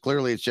 because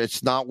clearly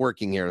it's not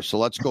working here. So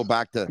let's go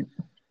back to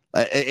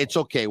it's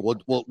okay.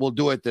 We'll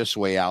do it this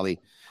way, Ali.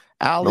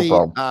 Ali,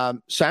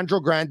 No Sandro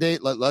Grande,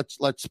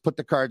 let's put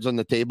the cards on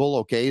the table,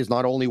 okay? He's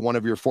not only one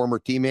of your former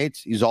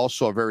teammates, he's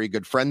also a very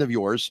good friend of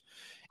yours.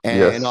 And,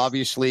 Yes. and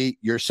obviously,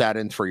 you're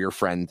saddened for your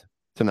friend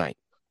tonight.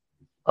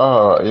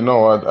 You know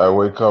what? I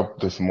wake up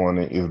this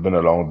morning. It's been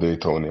a long day,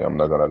 Tony. I'm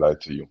not gonna lie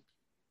to you.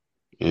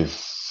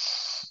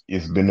 It's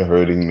been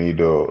hurting me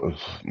the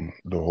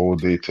whole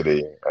day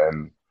today,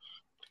 and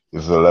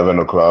it's 11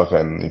 o'clock,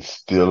 and it's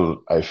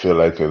still. I feel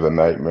like it's a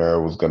nightmare.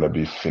 It was gonna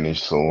be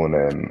finished soon,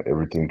 and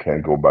everything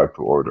can go back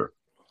to order.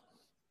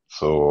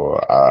 So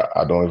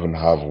I don't even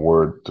have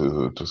word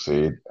to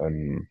say it,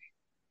 and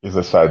it's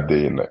a sad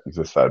day. It's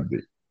a sad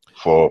day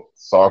for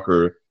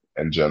soccer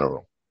in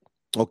general.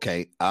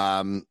 Okay.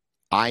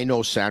 I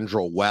know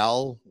Sandro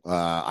well.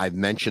 I've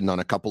mentioned on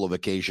a couple of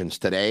occasions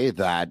today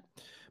that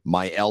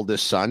my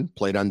eldest son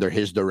played under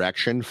his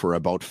direction for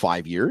about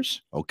 5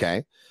 years.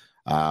 Okay.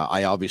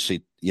 I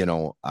obviously,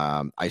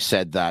 I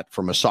said that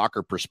from a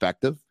soccer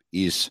perspective,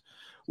 he's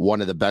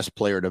one of the best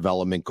player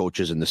development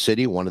coaches in the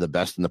city, one of the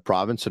best in the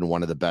province, and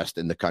one of the best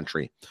in the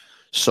country.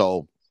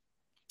 So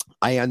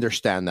I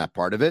understand that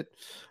part of it.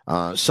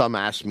 Some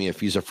asked me if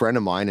he's a friend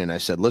of mine, and I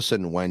said,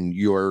 listen, when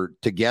you're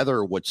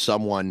together with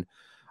someone,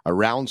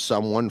 around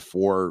someone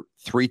for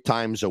 3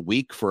 times a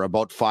week for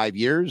about 5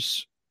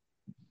 years,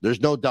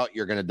 there's no doubt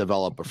you're going to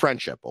develop a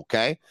friendship,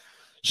 okay?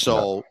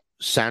 So yeah.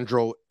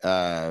 Sandro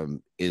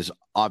is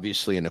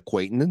obviously an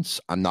acquaintance.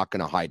 I'm not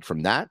going to hide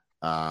from that.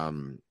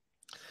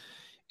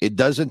 It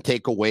doesn't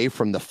take away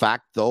from the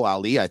fact, though,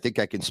 Ali, I think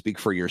I can speak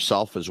for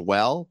yourself as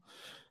well.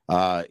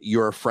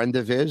 You're a friend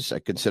of his. I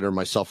consider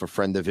myself a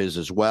friend of his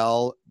as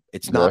well.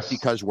 It's not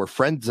because we're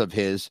friends of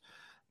his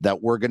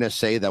that we're going to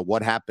say that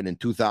what happened in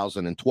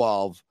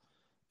 2012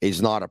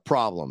 is not a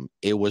problem.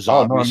 It was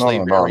obviously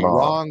very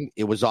wrong.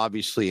 It was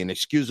obviously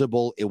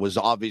inexcusable. It was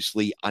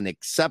obviously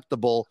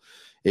unacceptable.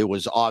 It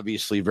was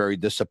obviously very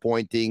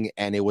disappointing.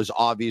 And it was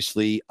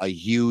obviously a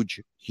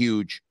huge,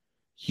 huge,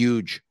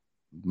 huge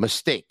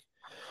mistake.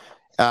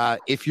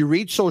 If you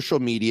read social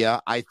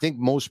media, I think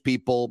most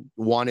people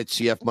wanted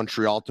CF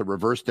Montreal to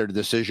reverse their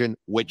decision,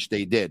 which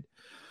they did.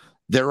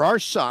 There are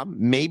some,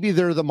 maybe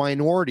they're the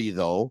minority,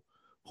 though,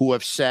 who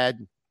have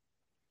said,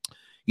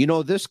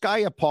 this guy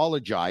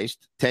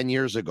apologized 10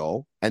 years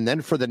ago, and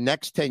then for the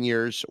next 10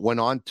 years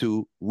went on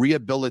to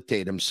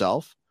rehabilitate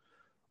himself,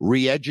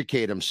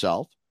 re-educate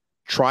himself,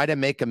 try to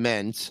make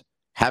amends,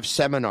 have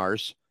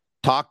seminars,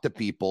 talk to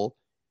people,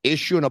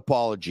 issue an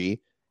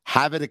apology,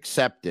 have it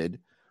accepted,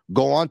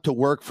 go on to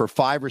work for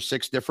 5 or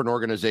 6 different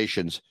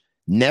organizations,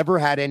 never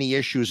had any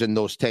issues in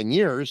those 10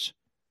 years.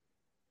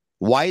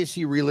 Why is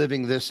he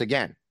reliving this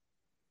again?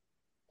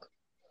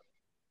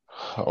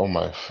 Oh,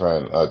 my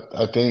friend,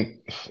 I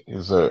think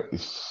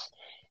it's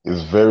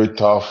very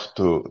tough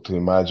to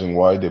imagine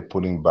why they're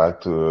putting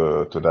back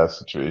to that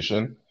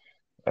situation.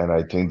 And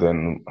I think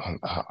then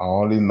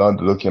only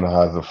not looking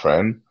as a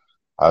friend,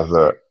 as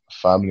a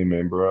family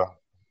member,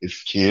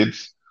 his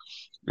kids,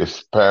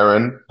 his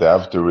parent, they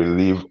have to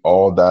relieve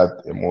all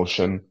that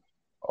emotion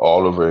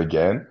all over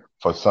again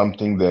for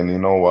something. Then you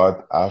know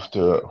what?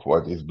 After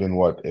it's been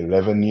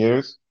 11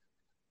 years,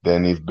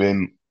 then he's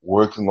been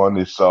working on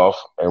himself,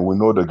 and we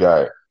know the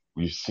guy.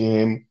 We see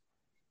him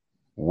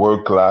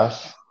world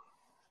class.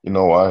 You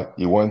know what?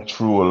 He went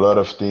through a lot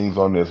of things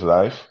on his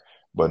life,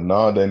 but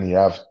now then he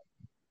have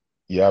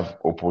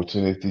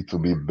opportunity to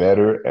be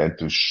better and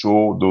to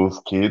show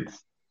those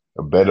kids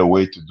a better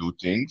way to do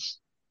things.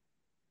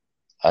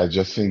 I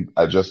just think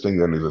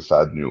that is a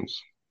sad news.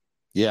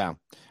 Yeah.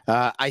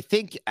 I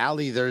think,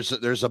 Ali,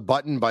 there's a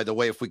button, by the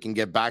way, if we can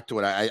get back to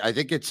it. I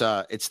think it's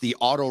the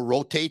auto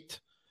rotate.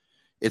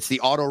 It's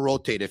the auto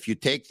rotate. If you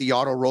take the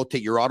auto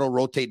rotate, your auto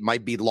rotate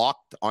might be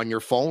locked on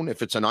your phone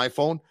if it's an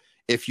iPhone.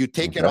 If you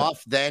take it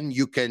off, then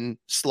you can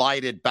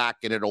slide it back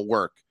and it'll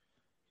work.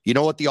 You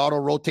know what the auto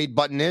rotate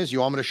button is?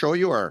 You want me to show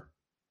you, or?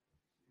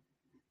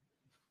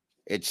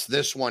 It's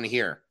this one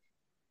here.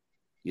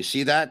 You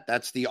see that?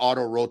 That's the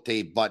auto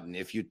rotate button.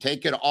 If you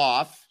take it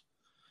off,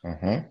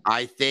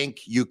 I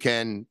think you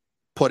can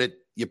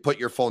you put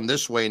your phone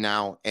this way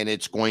now, and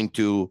it's going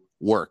to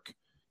work.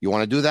 You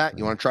want to do that?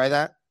 You want to try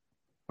that?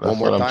 That's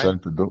what I'm trying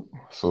to do.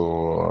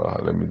 So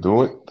let me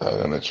do it.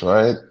 I'm going to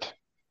try it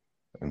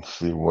and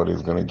see what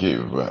it's going to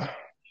give.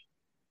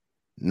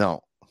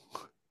 No.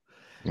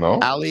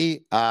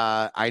 Ali,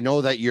 I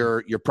know that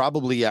you're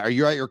probably, are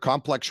you at your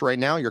complex right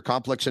now? Your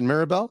complex in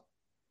Mirabel?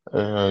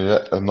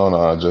 Yeah. No,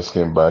 I just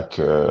came back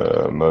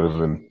not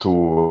even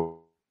 2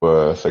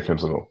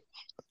 seconds ago.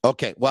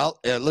 Okay. Well,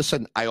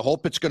 listen, I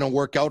hope it's going to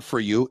work out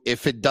for you.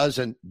 If it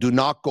doesn't, do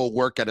not go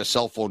work at a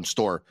cell phone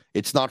store.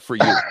 It's not for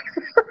you.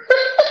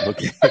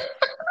 Okay.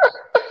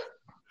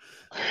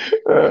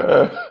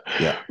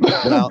 Yeah.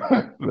 Well,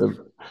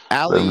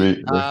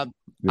 Ali,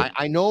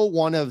 I know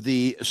one of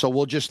the, so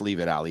we'll just leave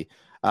it, Ali.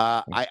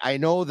 I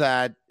know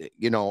that,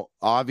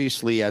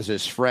 obviously as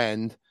his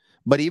friend,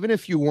 but even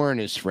if you weren't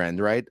his friend,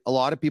 right? A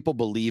lot of people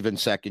believe in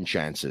second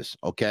chances.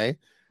 Okay.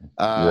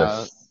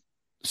 Yes.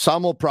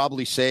 Some will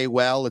probably say,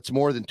 well, it's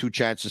more than 2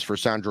 chances for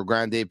Sandro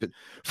Grande. But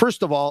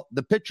first of all,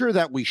 the picture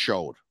that we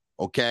showed,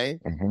 okay,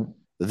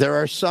 there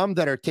are some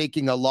that are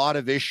taking a lot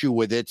of issue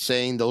with it,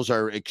 saying those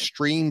are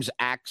extremes,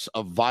 acts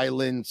of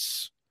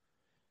violence.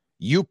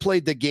 You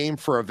played the game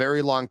for a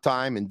very long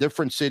time in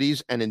different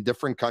cities and in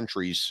different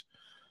countries.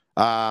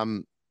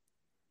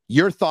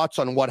 Your thoughts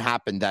on what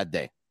happened that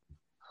day?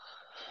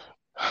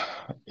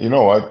 You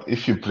know what?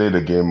 If you play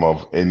the game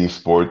of any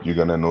sport, you're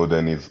going to know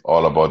then it's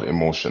all about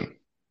emotion.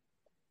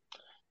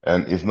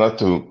 And it's not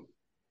to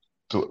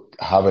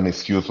have an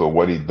excuse for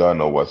what he done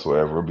or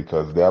whatsoever,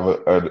 because they have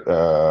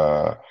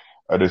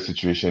other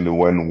situation that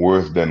went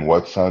worse than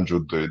what Sandro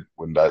did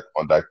on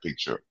that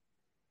picture.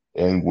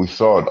 And we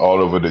saw it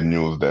all over the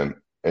news then.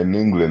 In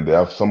England, they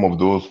have some of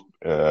those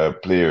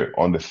players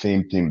on the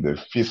same team. They're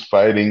fist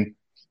fighting.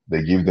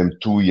 They give them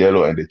 2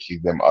 yellow and they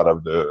kick them out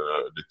of the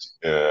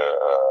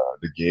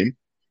game.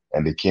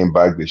 And they came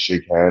back, they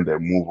shake hands, they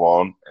move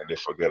on, and they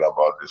forget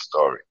about the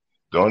story.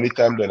 The only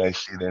time that I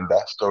see then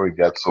that story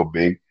got so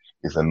big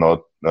is in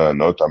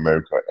North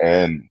America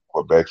and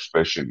Quebec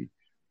especially.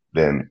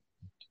 Then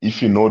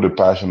if you know the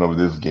passion of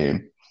this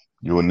game,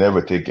 you will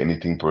never take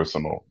anything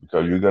personal,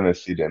 because you're going to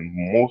see that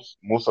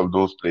most of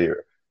those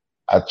players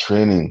at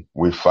training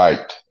will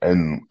fight.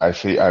 And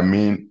I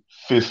mean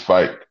fist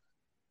fight.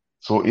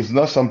 So it's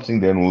not something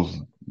that was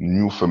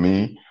new for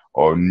me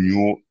or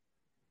new.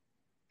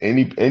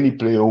 Any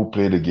player who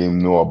play the game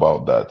know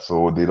about that,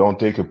 so they don't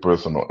take it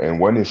personal. And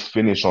when it's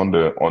finished on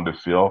the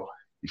field,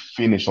 it's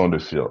finished on the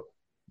field.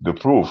 The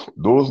proof,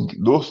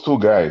 those 2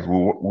 guys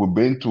who've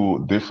been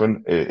to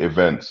different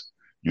events.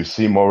 You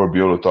see Mauro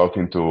Biolo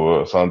talking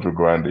to Sandro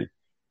Grande.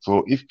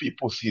 So if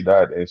people see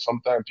that, and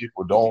sometimes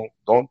people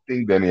don't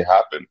think that it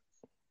happened,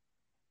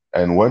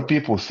 and when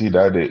people see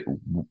that,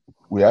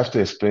 we have to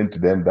explain to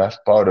them that's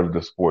part of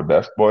the sport,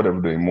 that's part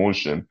of the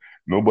emotion.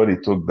 Nobody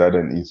took that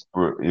and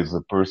is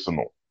a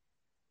personal.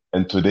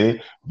 And today,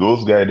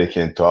 those guys, they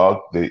can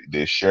talk,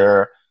 they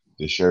share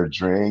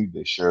drink,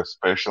 they share a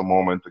special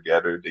moment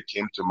together. They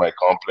came to my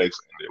complex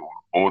and they were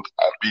both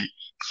happy,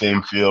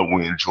 same feel,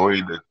 we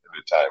enjoyed the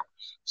time.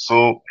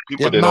 So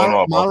people, they don't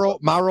know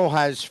about Mauro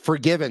has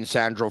forgiven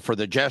Sandro for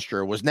the gesture.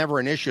 It was never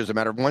an issue. As a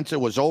matter of once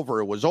it was over,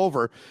 it was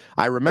over.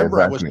 I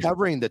remember I was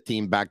covering the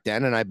team back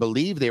then, and I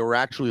believe they were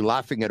actually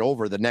laughing it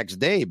over the next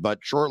day, but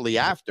shortly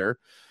after,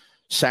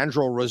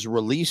 Sandro was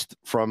released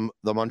from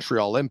the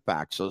Montreal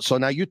Impact. So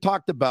now you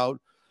talked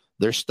about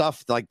there's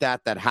stuff like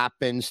that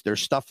happens.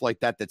 There's stuff like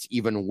that that's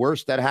even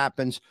worse that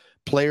happens.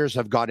 Players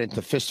have got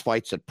into fist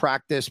fights at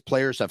practice.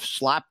 Players have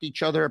slapped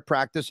each other at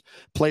practice.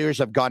 Players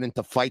have got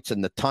into fights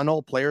in the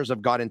tunnel. Players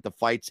have got into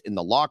fights in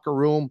the locker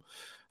room.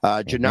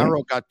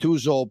 Gennaro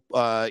Gattuso,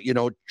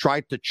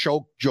 tried to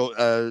choke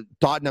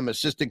Tottenham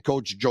assistant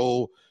coach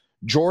Joe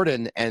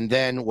Jordan and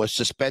then was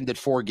suspended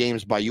 4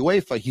 games by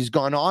UEFA. He's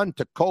gone on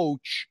to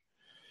coach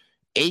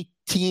 8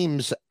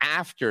 teams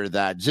after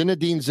that.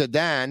 Zinedine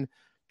Zidane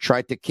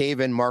tried to cave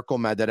in Marco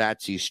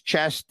Materazzi's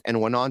chest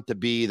and went on to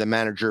be the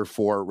manager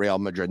for Real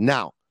Madrid.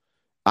 Now,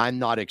 I'm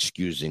not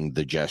excusing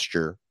the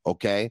gesture,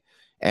 okay?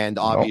 And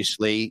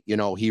obviously,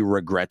 he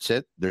regrets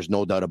it. There's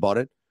no doubt about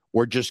it.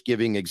 We're just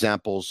giving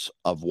examples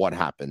of what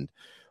happened.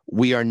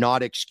 We are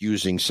not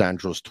excusing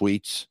Sandro's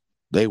tweets.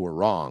 They were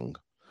wrong.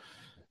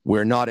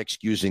 We're not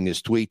excusing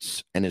his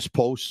tweets and his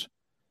posts.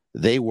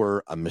 They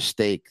were a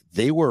mistake.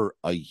 They were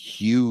a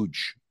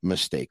huge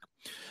mistake.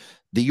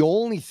 The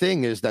only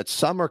thing is that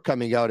some are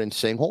coming out and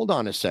saying, hold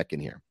on a second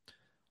here.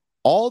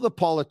 All the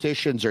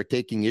politicians are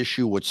taking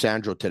issue with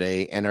Sandro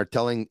today and are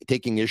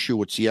taking issue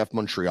with CF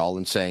Montreal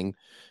and saying,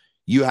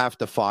 you have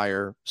to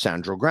fire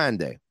Sandro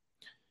Grande.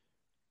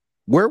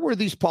 Where were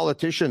these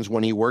politicians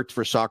when he worked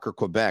for Soccer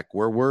Quebec?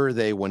 Where were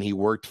they when he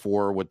worked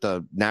with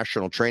the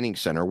National Training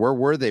Center? Where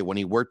were they when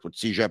he worked with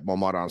Cégep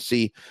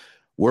Montmorency?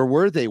 Where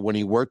were they when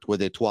he worked with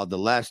Étoile de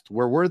l'Est?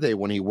 Where were they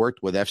when he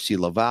worked with FC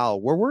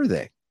Laval? Where were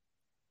they?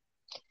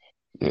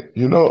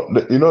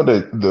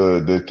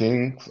 the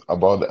things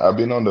about I've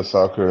been on the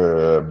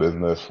soccer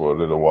business for a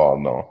little while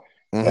now,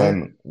 Mm-hmm.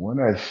 and when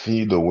I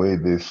see the way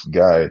this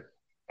guy,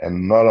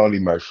 and not only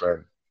my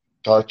friend,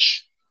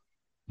 touch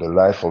the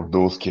life of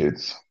those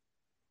kids,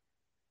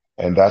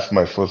 and that's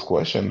my first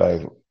question,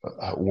 like,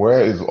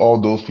 where is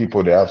all those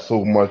people that have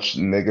so much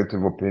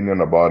negative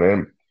opinion about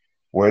him?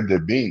 Where they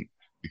been?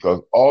 Because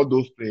all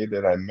those players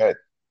that I met,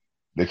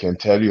 they can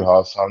tell you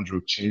how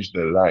Sandro changed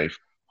their life,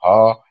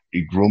 how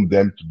he groomed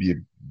them to be a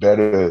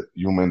better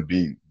human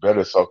being,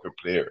 better soccer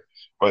player.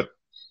 But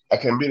I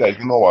can be like,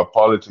 you know what,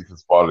 politics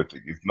is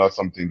politics. It's not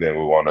something that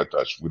we want to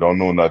touch. We don't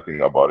know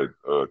nothing about it,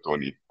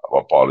 Tony,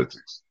 about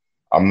politics.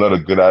 I'm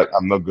not good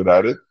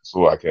at it,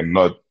 so I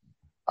cannot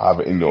have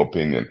any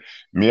opinion.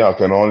 Me, I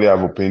can only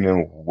have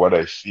opinion what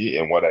I see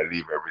and what I live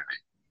every day.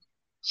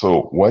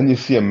 So when you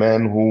see a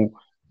man who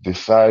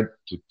decide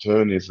to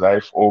turn his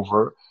life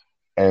over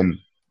and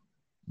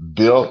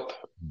build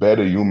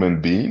better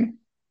human being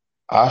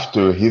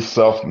after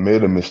himself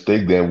made a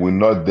mistake, then we're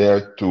not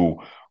there to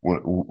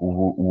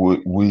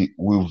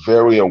we're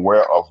very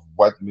aware of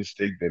what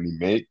mistake that he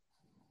made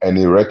and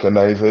he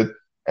recognized it,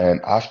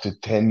 and after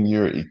 10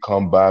 years he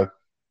come back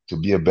to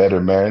be a better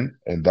man,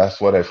 and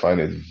that's what I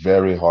find is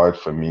very hard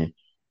for me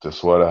to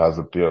swallow as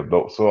a pill.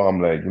 So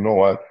I'm like, you know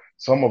what,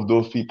 some of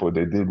those people,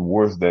 they did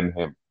worse than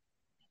him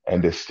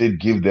and they still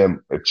give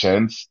them a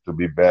chance to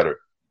be better.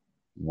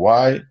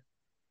 Why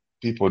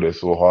people they're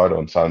so hard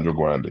on Sandro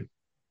Grande?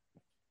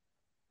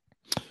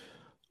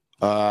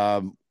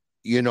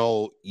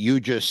 You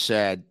just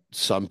said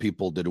some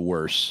people did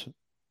worse.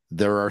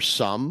 There are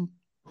some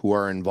who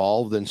are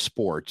involved in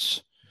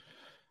sports,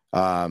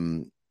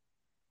 who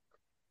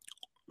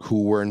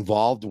were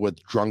involved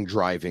with drunk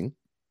driving.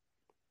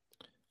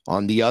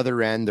 On the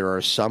other end, there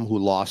are some who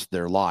lost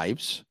their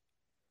lives.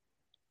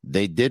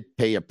 They did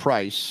pay a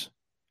price,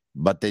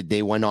 but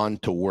they went on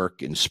to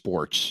work in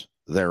sports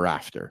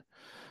thereafter.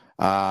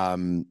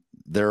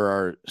 There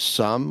are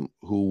some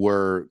who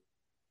were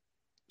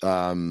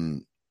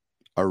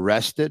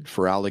arrested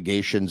for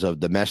allegations of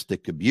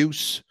domestic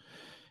abuse,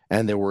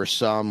 and there were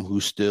some who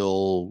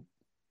still,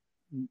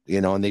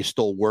 and they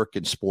still work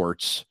in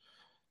sports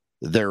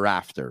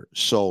thereafter.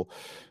 So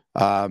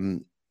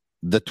the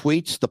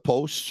tweets, the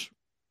posts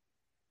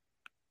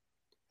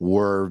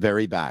were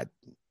very bad.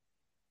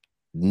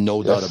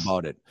 No doubt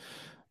about it.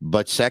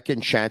 But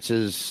second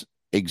chances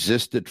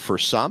existed for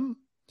some,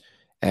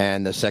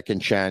 and the second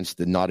chance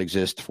did not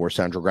exist for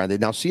Sandro Grande.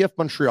 Now, CF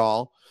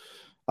Montreal,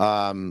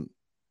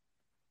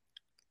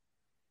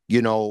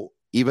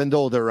 even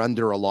though they're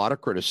under a lot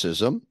of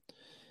criticism,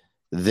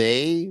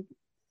 they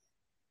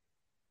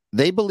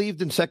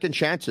believed in second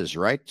chances,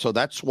 right? So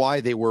that's why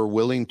they were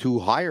willing to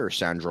hire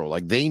Sandro.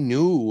 Like, they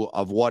knew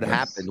of what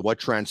happened, what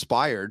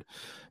transpired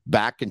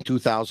back in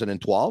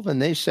 2012,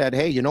 and they said,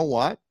 hey, you know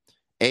what?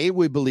 A,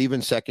 we believe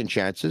in second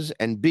chances,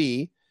 and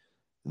B,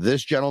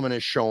 this gentleman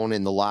has shown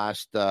in the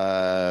last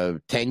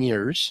 10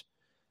 years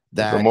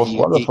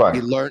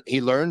that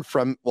he learned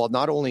from, well,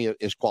 not only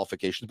his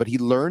qualifications, but he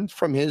learned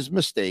from his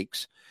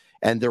mistakes,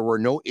 and there were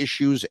no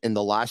issues in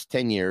the last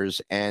 10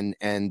 years, and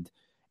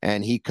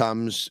he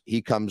comes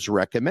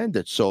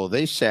recommended. So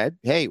they said,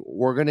 hey,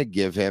 we're going to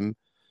give him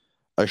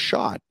a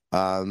shot.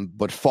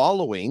 But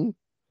following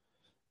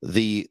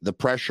the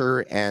pressure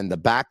and the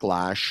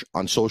backlash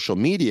on social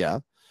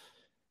media,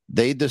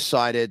 they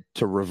decided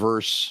to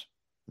reverse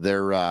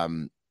their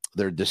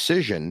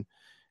decision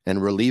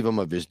and relieve him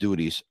of his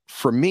duties.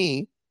 For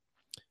me,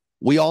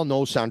 we all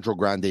know Sandro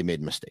Grande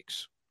made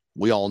mistakes.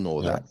 We all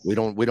know that. We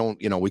don't,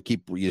 we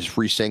keep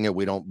re-saying it.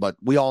 But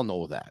we all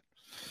know that.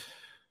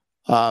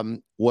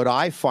 What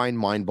I find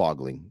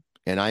mind-boggling,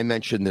 and I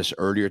mentioned this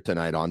earlier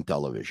tonight on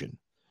television,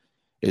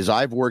 is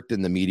I've worked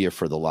in the media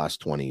for the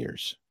last 20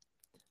 years.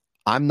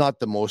 I'm not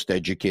the most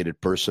educated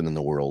person in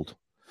the world.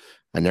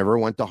 I never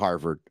went to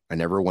Harvard. I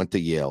never went to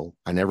Yale.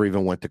 I never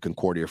even went to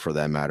Concordia, for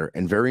that matter.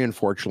 And very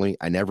unfortunately,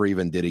 I never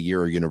even did a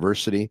year of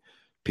university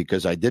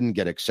because I didn't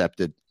get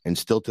accepted. And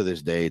still to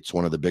this day, it's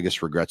one of the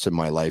biggest regrets in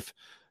my life,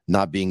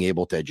 not being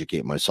able to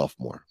educate myself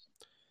more.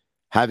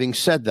 Having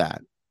said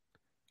that,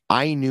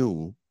 I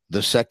knew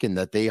the second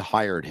that they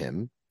hired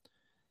him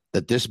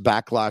that this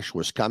backlash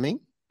was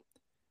coming,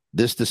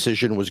 this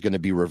decision was going to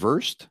be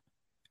reversed,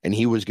 and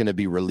he was going to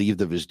be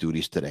relieved of his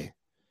duties today.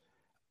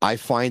 I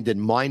find it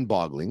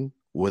mind-boggling,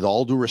 with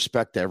all due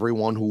respect to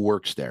everyone who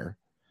works there,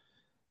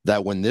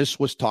 that when this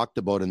was talked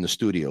about in the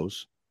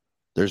studios,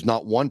 there's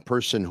not one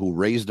person who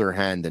raised their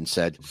hand and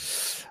said,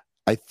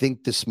 I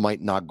think this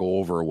might not go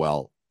over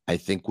well. I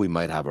think we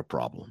might have a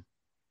problem.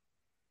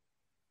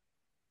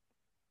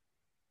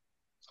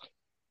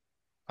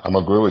 I'm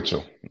agree with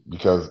you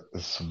because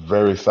it's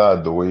very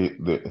sad the way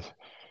what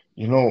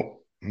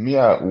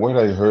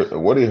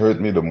it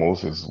hurt me the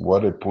most is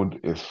what it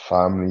put his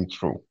family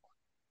through,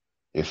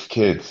 his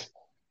kids,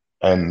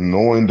 and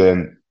knowing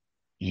then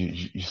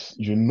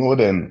you know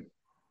then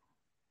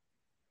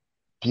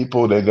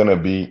people they're gonna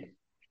be,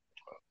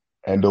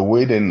 and the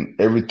way then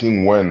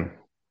everything went,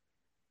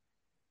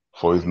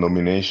 for his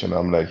nomination.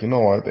 I'm like, you know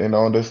what? And I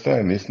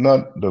understand it's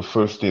not the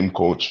first team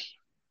coach.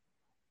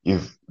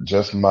 It's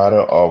just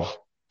matter of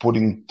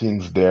putting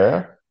things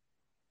there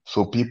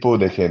so people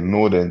they can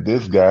know that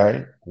this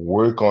guy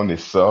work on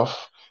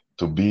himself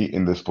to be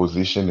in this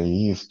position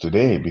he is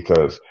today.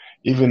 Because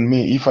even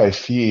me, if I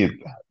see it,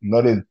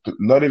 not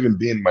even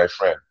being my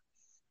friend,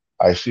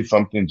 I see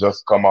something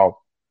just come out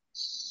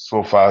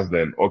so fast,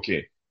 then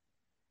okay,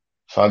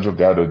 Sandro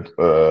got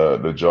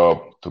the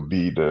job to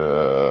be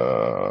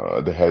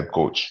the head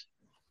coach.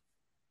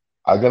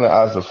 I'm gonna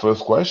ask the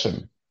first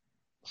question.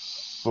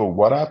 So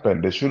what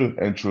happened? They should have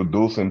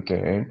introduced him to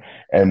him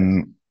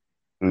and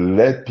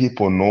let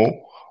people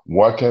know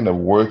what kind of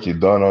work he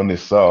done on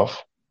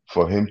himself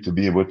for him to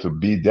be able to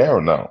be there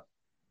now.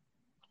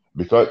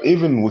 Because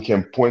even we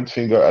can point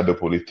finger at the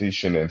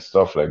politician and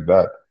stuff like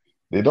that.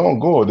 They don't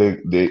go.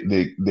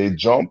 They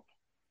jump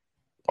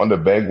on the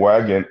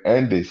bandwagon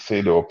and they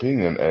say their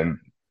opinion, and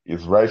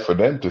it's right for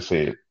them to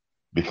say it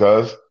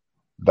because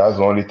that's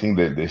the only thing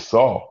that they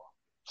saw.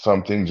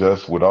 Something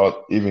just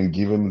without even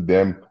giving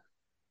them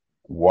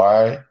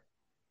why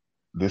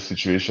this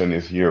situation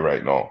is here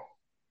right now.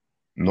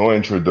 No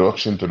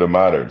introduction to the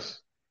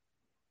matters.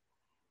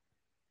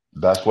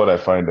 That's what I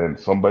find. And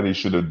somebody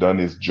should have done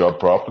his job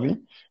properly.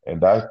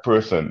 And that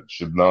person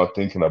should now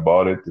thinking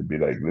about it to be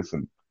like,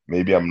 listen,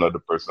 maybe I'm not the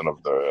person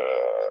of the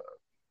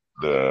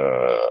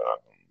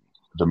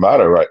the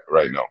matter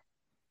right now.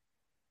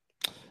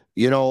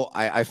 You know,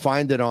 I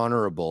find it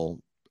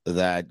honorable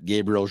that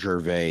Gabriel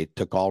Gervais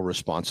took all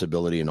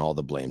responsibility and all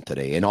the blame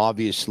today. And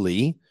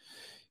obviously,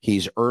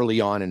 he's early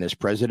on in his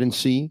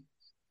presidency,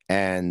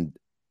 and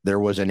there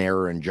was an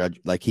error in judge,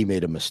 like he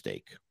made a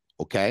mistake.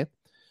 Okay.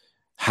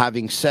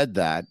 Having said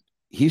that,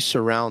 he's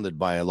surrounded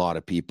by a lot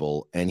of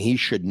people, and he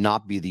should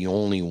not be the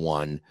only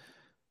one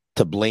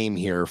to blame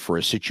here for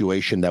a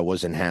situation that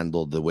wasn't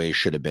handled the way it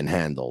should have been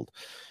handled.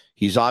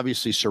 He's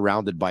obviously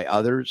surrounded by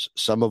others,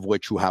 some of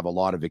which who have a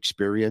lot of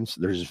experience.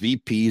 There's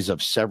VPs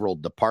of several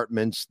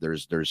departments.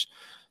 There's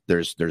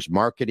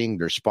marketing,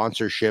 there's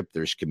sponsorship,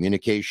 there's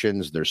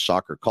communications, there's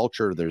soccer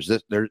culture. There's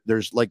this,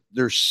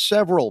 there's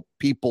several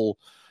people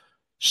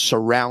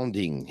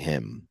surrounding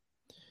him.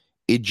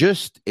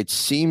 It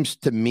seems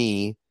to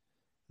me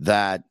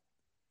that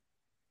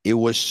it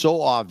was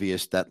so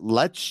obvious that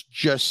let's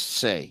just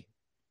say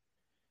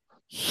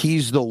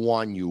he's the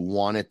one you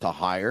wanted to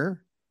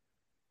hire.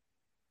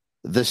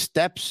 The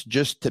steps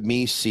just to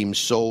me seem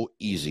so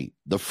easy.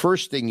 The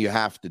first thing you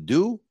have to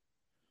do,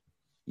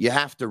 you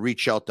have to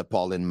reach out to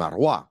Pauline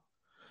Marois.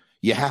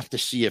 You have to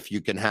see if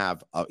you can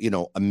have a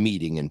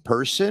meeting in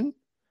person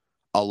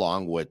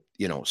along with,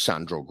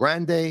 Sandro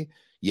Grande.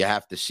 You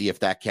have to see if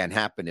that can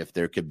happen, if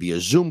there could be a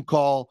Zoom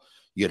call.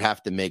 You'd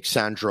have to make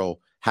Sandro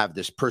have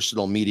this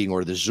personal meeting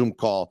or the Zoom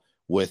call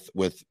with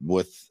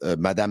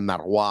Madame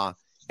Marois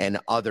and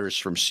others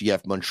from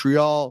CF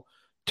Montreal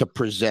to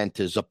present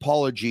his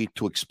apology,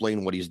 to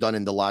explain what he's done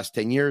in the last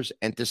 10 years,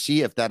 and to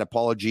see if that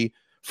apology,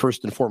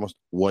 first and foremost,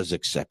 was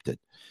accepted.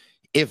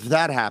 If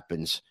that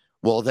happens,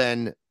 well,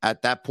 then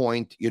at that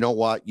point, you know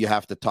what? You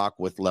have to talk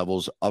with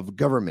levels of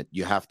government.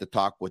 You have to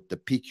talk with the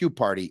PQ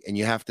party, and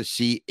you have to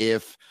see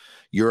if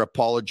your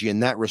apology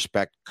in that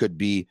respect could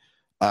be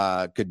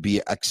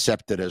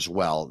accepted as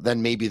well.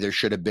 Then maybe there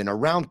should have been a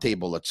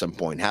roundtable at some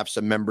point, have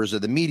some members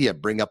of the media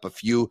bring up a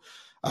few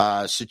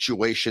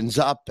situations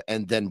up,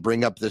 and then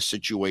bring up the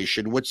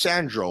situation with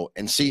Sandro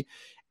and see.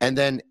 And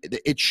then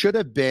it should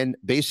have been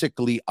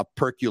basically a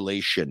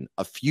percolation,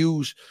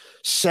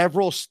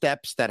 several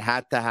steps that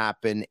had to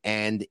happen.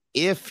 And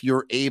if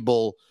you're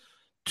able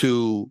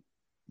to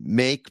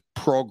make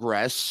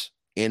progress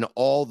in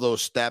all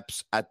those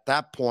steps, at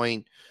that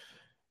point,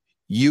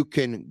 you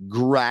can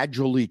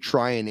gradually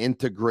try and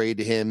integrate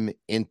him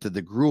into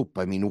the group.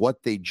 I mean,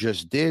 what they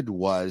just did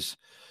was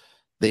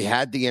they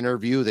had the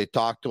interview. They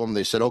talked to him.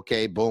 They said,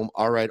 okay, boom.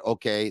 All right.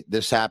 Okay.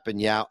 This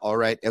happened. Yeah. All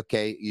right.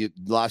 Okay.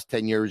 Last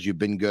 10 years, you've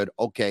been good.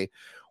 Okay.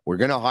 We're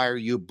going to hire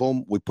you.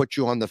 Boom. We put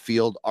you on the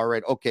field. All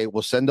right. Okay.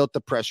 We'll send out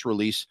the press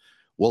release.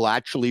 We'll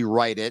actually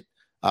write it.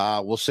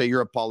 We'll say you're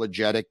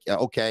apologetic.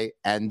 Okay.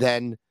 And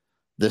then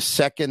the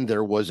second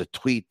there was a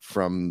tweet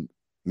from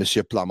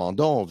Monsieur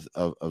Plamondon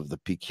of the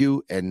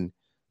PQ, and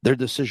their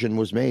decision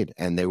was made,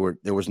 and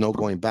there was no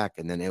going back.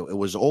 And then it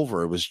was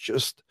over.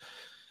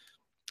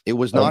 It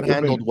was not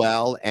handled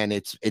well, and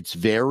it's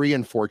very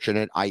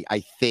unfortunate.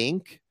 I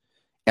think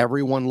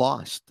everyone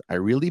lost. I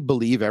really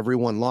believe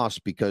everyone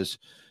lost, because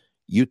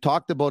you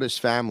talked about his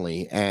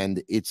family,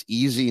 and it's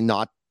easy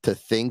not to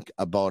think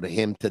about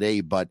him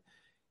today, but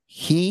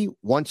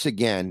once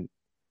again,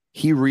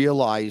 he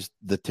realized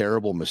the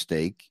terrible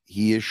mistake.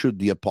 He issued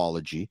the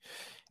apology.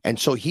 And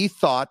so he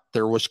thought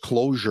there was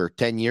closure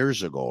 10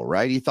 years ago,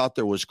 right? He thought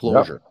there was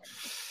closure. Yep.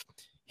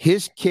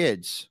 His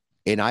kids,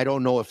 and I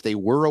don't know if they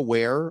were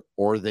aware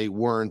or they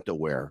weren't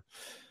aware,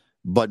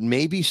 but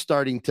maybe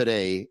starting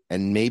today,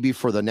 and maybe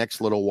for the next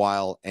little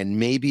while, and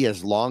maybe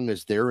as long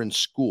as they're in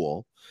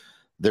school,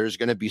 there's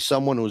going to be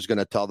someone who's going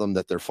to tell them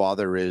that their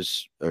father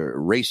is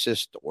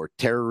racist or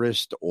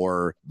terrorist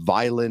or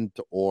violent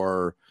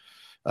or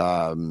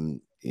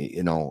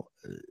You know,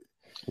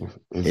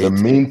 It's the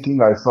main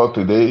thing I saw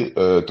today,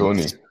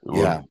 Tony. It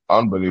was yeah.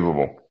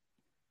 unbelievable.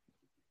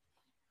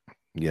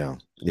 Yeah,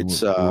 It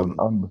was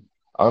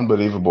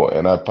unbelievable,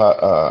 and I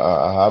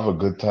have a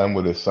good time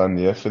with his son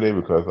yesterday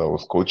because I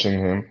was coaching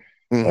him,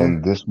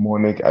 and this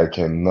morning I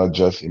cannot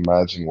just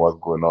imagine what's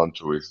going on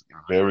to. He's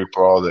very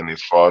proud, and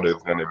his father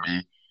is going to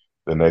be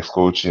the next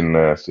coach in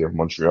CF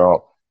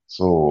Montreal.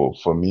 So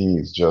for me,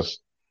 it's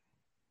just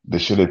they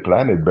should have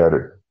planned it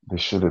better. They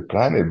should have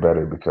planned it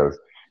better because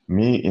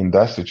me in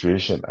that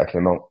situation, I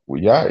cannot.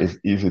 Yeah, it's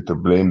easy to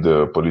blame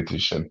the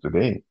politician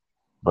today,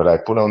 but I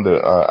put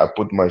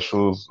my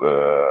shoes,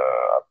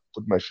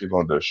 put my feet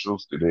on their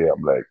shoes today.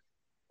 I'm like,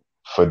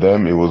 for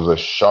them, it was a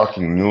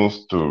shocking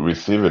news to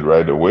receive it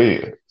right away.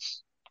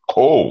 It's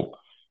cold,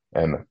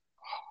 and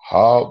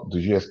how do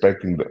you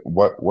expecting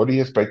what are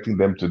you expecting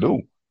them to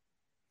do?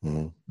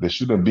 They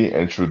shouldn't be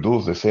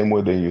introduced the same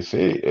way that you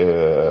say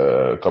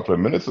a couple of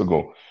minutes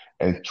ago.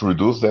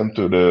 Introduce them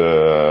to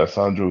the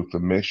Sandro to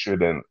make sure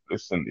that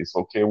listen, it's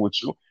okay with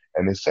you.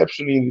 And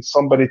exceptionally,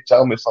 somebody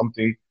tell me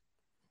something,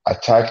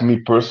 attack me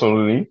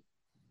personally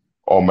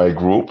or my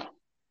group.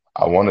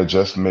 I want to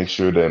just make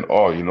sure that,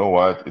 oh, you know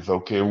what? It's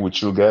okay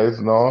with you guys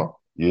now.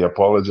 You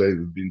apologize.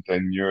 It's been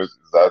 10 years.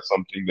 Is that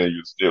something that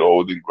you're still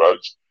holding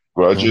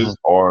grudges,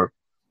 or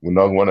we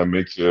not want to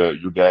make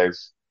you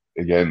guys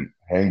again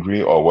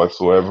angry or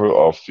whatsoever,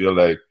 or feel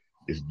like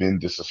it's been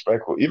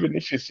disrespectful? Even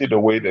if you see the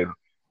way that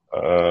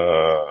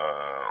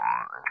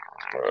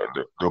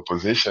the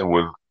opposition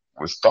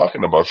was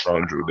talking about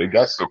Sandro, they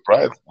got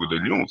surprised with the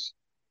news.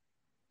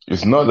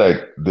 It's not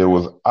like they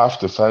was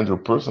after Sandro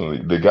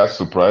personally. They got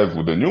surprised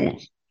with the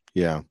news.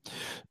 Yeah.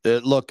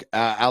 Look,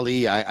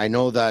 Ali, I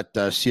know that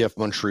CF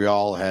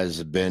Montreal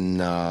has been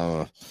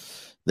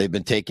they've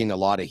been taking a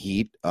lot of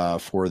heat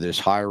for this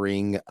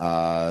hiring.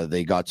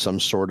 They got some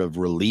sort of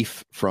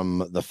relief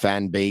from the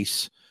fan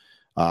base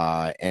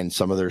and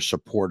some of their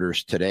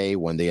supporters today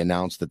when they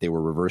announced that they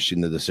were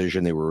reversing the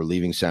decision. They were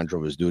relieving Sandro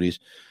of his duties.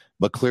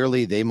 But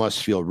clearly, they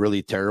must feel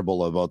really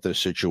terrible about this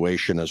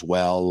situation as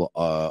well.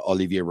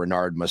 Olivier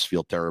Renard must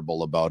feel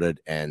terrible about it,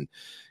 and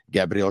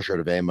Gabriel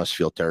Gervais must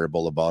feel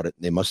terrible about it.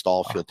 They must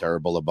all feel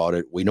terrible about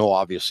it. We know,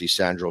 obviously,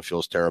 Sandro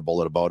feels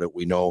terrible about it.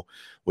 We know,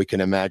 we can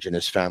imagine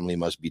his family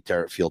must be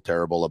feel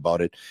terrible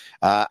about it.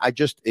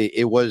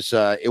 It was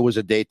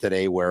a day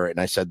today where, and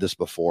I said this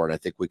before, and I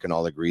think we can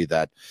all agree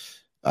that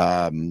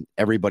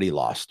everybody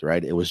lost,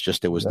 right? It was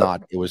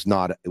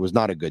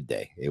not a good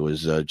day. It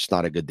was just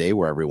not a good day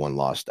where everyone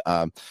lost.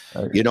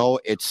 You know,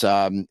 it's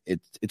a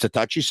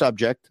touchy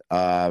subject.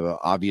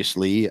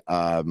 Obviously,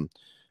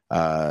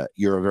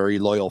 you're a very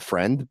loyal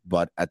friend,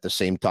 but at the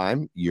same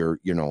time, you're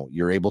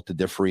able to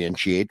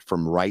differentiate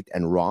from right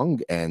and wrong.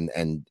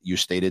 And you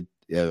stated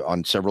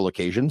on several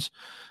occasions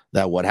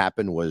that what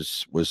happened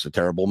was a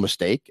terrible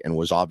mistake and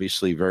was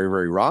obviously very,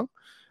 very wrong.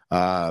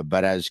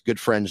 But as good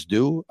friends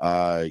do,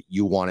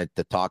 you wanted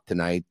to talk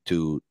tonight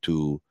to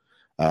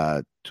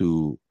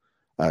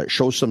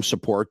show some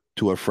support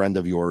to a friend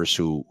of yours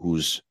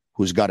who's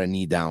got a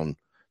knee down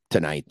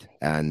tonight,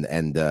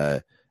 and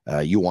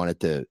you wanted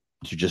to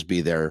just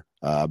be there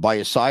by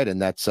his side, and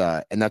that's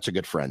a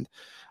good friend.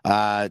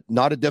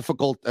 Not a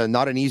difficult,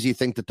 not an easy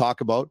thing to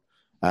talk about.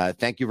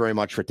 Thank you very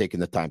much for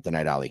taking the time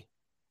tonight, Ali.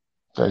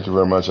 Thank you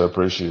very much. I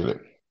appreciate it.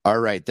 All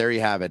right, there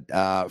you have it.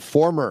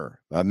 Former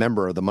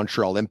member of the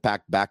Montreal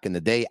Impact back in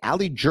the day,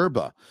 Ali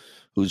Gerba,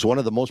 who's one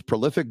of the most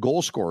prolific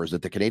goal scorers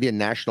that the Canadian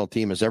national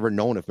team has ever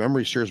known. If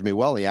memory serves me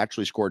well, he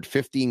actually scored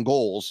 15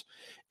 goals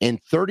in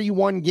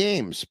 31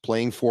 games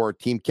playing for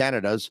Team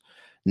Canada's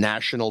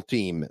national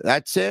team.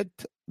 That's it.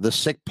 The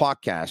Sick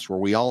Podcast, where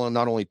we all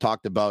not only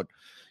talked about,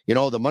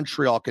 the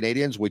Montreal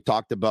Canadiens, we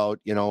talked about,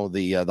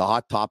 the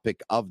hot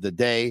topic of the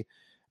day,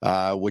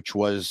 which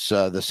was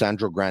the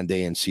Sandro Grande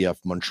and CF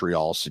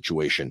Montreal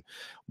situation.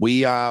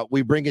 We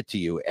bring it to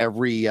you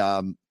every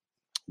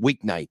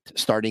weeknight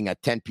starting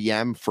at 10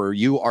 p.m. for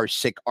you, our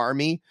Sick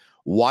Army,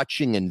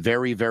 watching in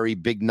very, very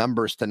big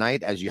numbers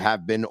tonight, as you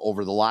have been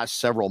over the last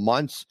several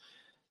months.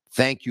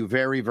 Thank you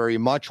very, very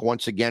much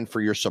once again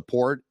for your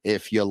support.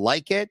 If you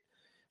like it,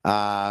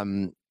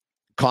 comment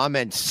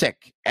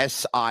Sick,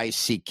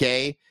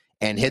 S-I-C-K,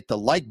 and hit the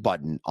like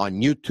button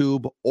on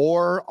YouTube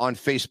or on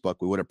Facebook.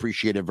 We would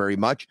appreciate it very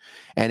much.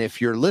 And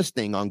if you're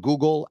listening on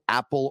Google,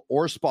 Apple,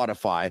 or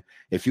Spotify,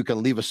 if you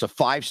can leave us a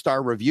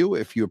 5-star review,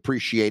 if you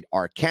appreciate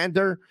our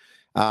candor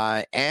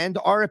and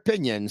our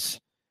opinions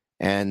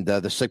and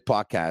the Sick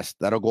Podcast,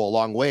 that'll go a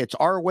long way. It's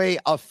our way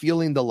of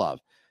feeling the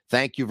love.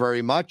 Thank you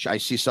very much. I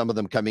see some of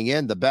them coming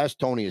in. The best,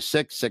 Tony is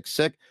sick.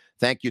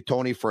 Thank you,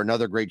 Tony, for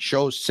another great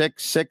show. Sick,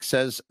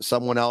 says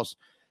someone else.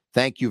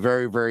 Thank you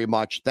very, very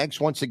much.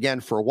 Thanks once again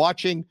for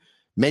watching.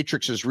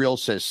 Matrix is Real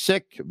says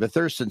sick.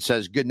 Vitherson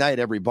says good night,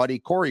 everybody.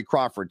 Corey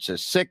Crawford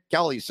says sick.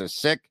 Kelly says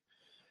sick.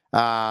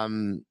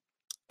 Angela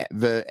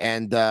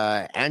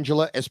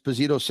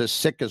Esposito says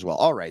sick as well.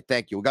 All right,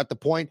 thank you. We got the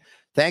point.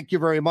 Thank you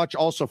very much.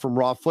 Also from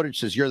Raw Footage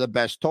says you're the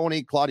best,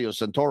 Tony. Claudio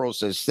Santoro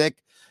says sick.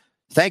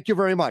 Thank you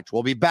very much.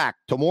 We'll be back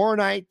tomorrow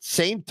night,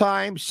 same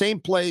time, same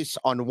place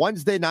on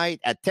Wednesday night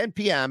at 10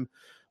 p.m.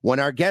 when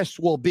our guest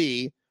will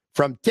be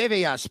from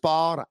TVA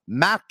Sport,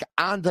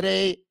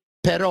 Marc-André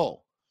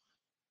Perrault.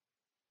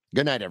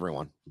 Good night,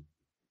 everyone.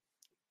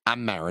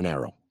 I'm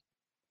Marinaro.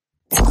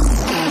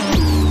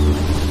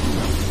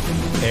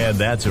 And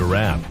that's a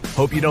wrap.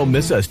 Hope you don't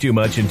miss us too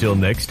much until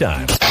next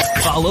time.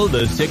 Follow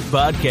the Sick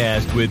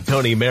Podcast with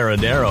Tony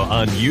Marinaro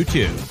on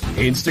YouTube,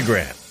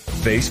 Instagram,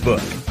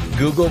 Facebook,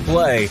 Google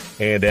Play,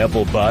 and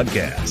Apple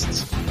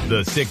Podcasts.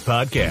 The Sick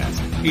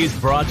Podcast is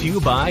brought to you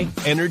by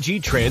Energy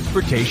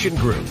Transportation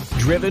Group,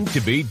 driven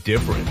to be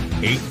different,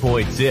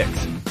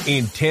 8.6,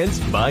 intense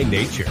by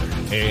nature,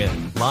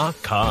 and La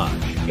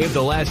Cage. If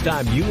the last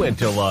time you went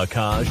to La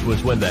Cage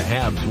was when the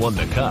Habs won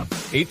the cup,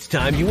 it's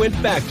time you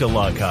went back to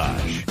La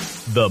Cage.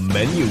 The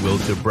menu will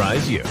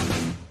surprise you.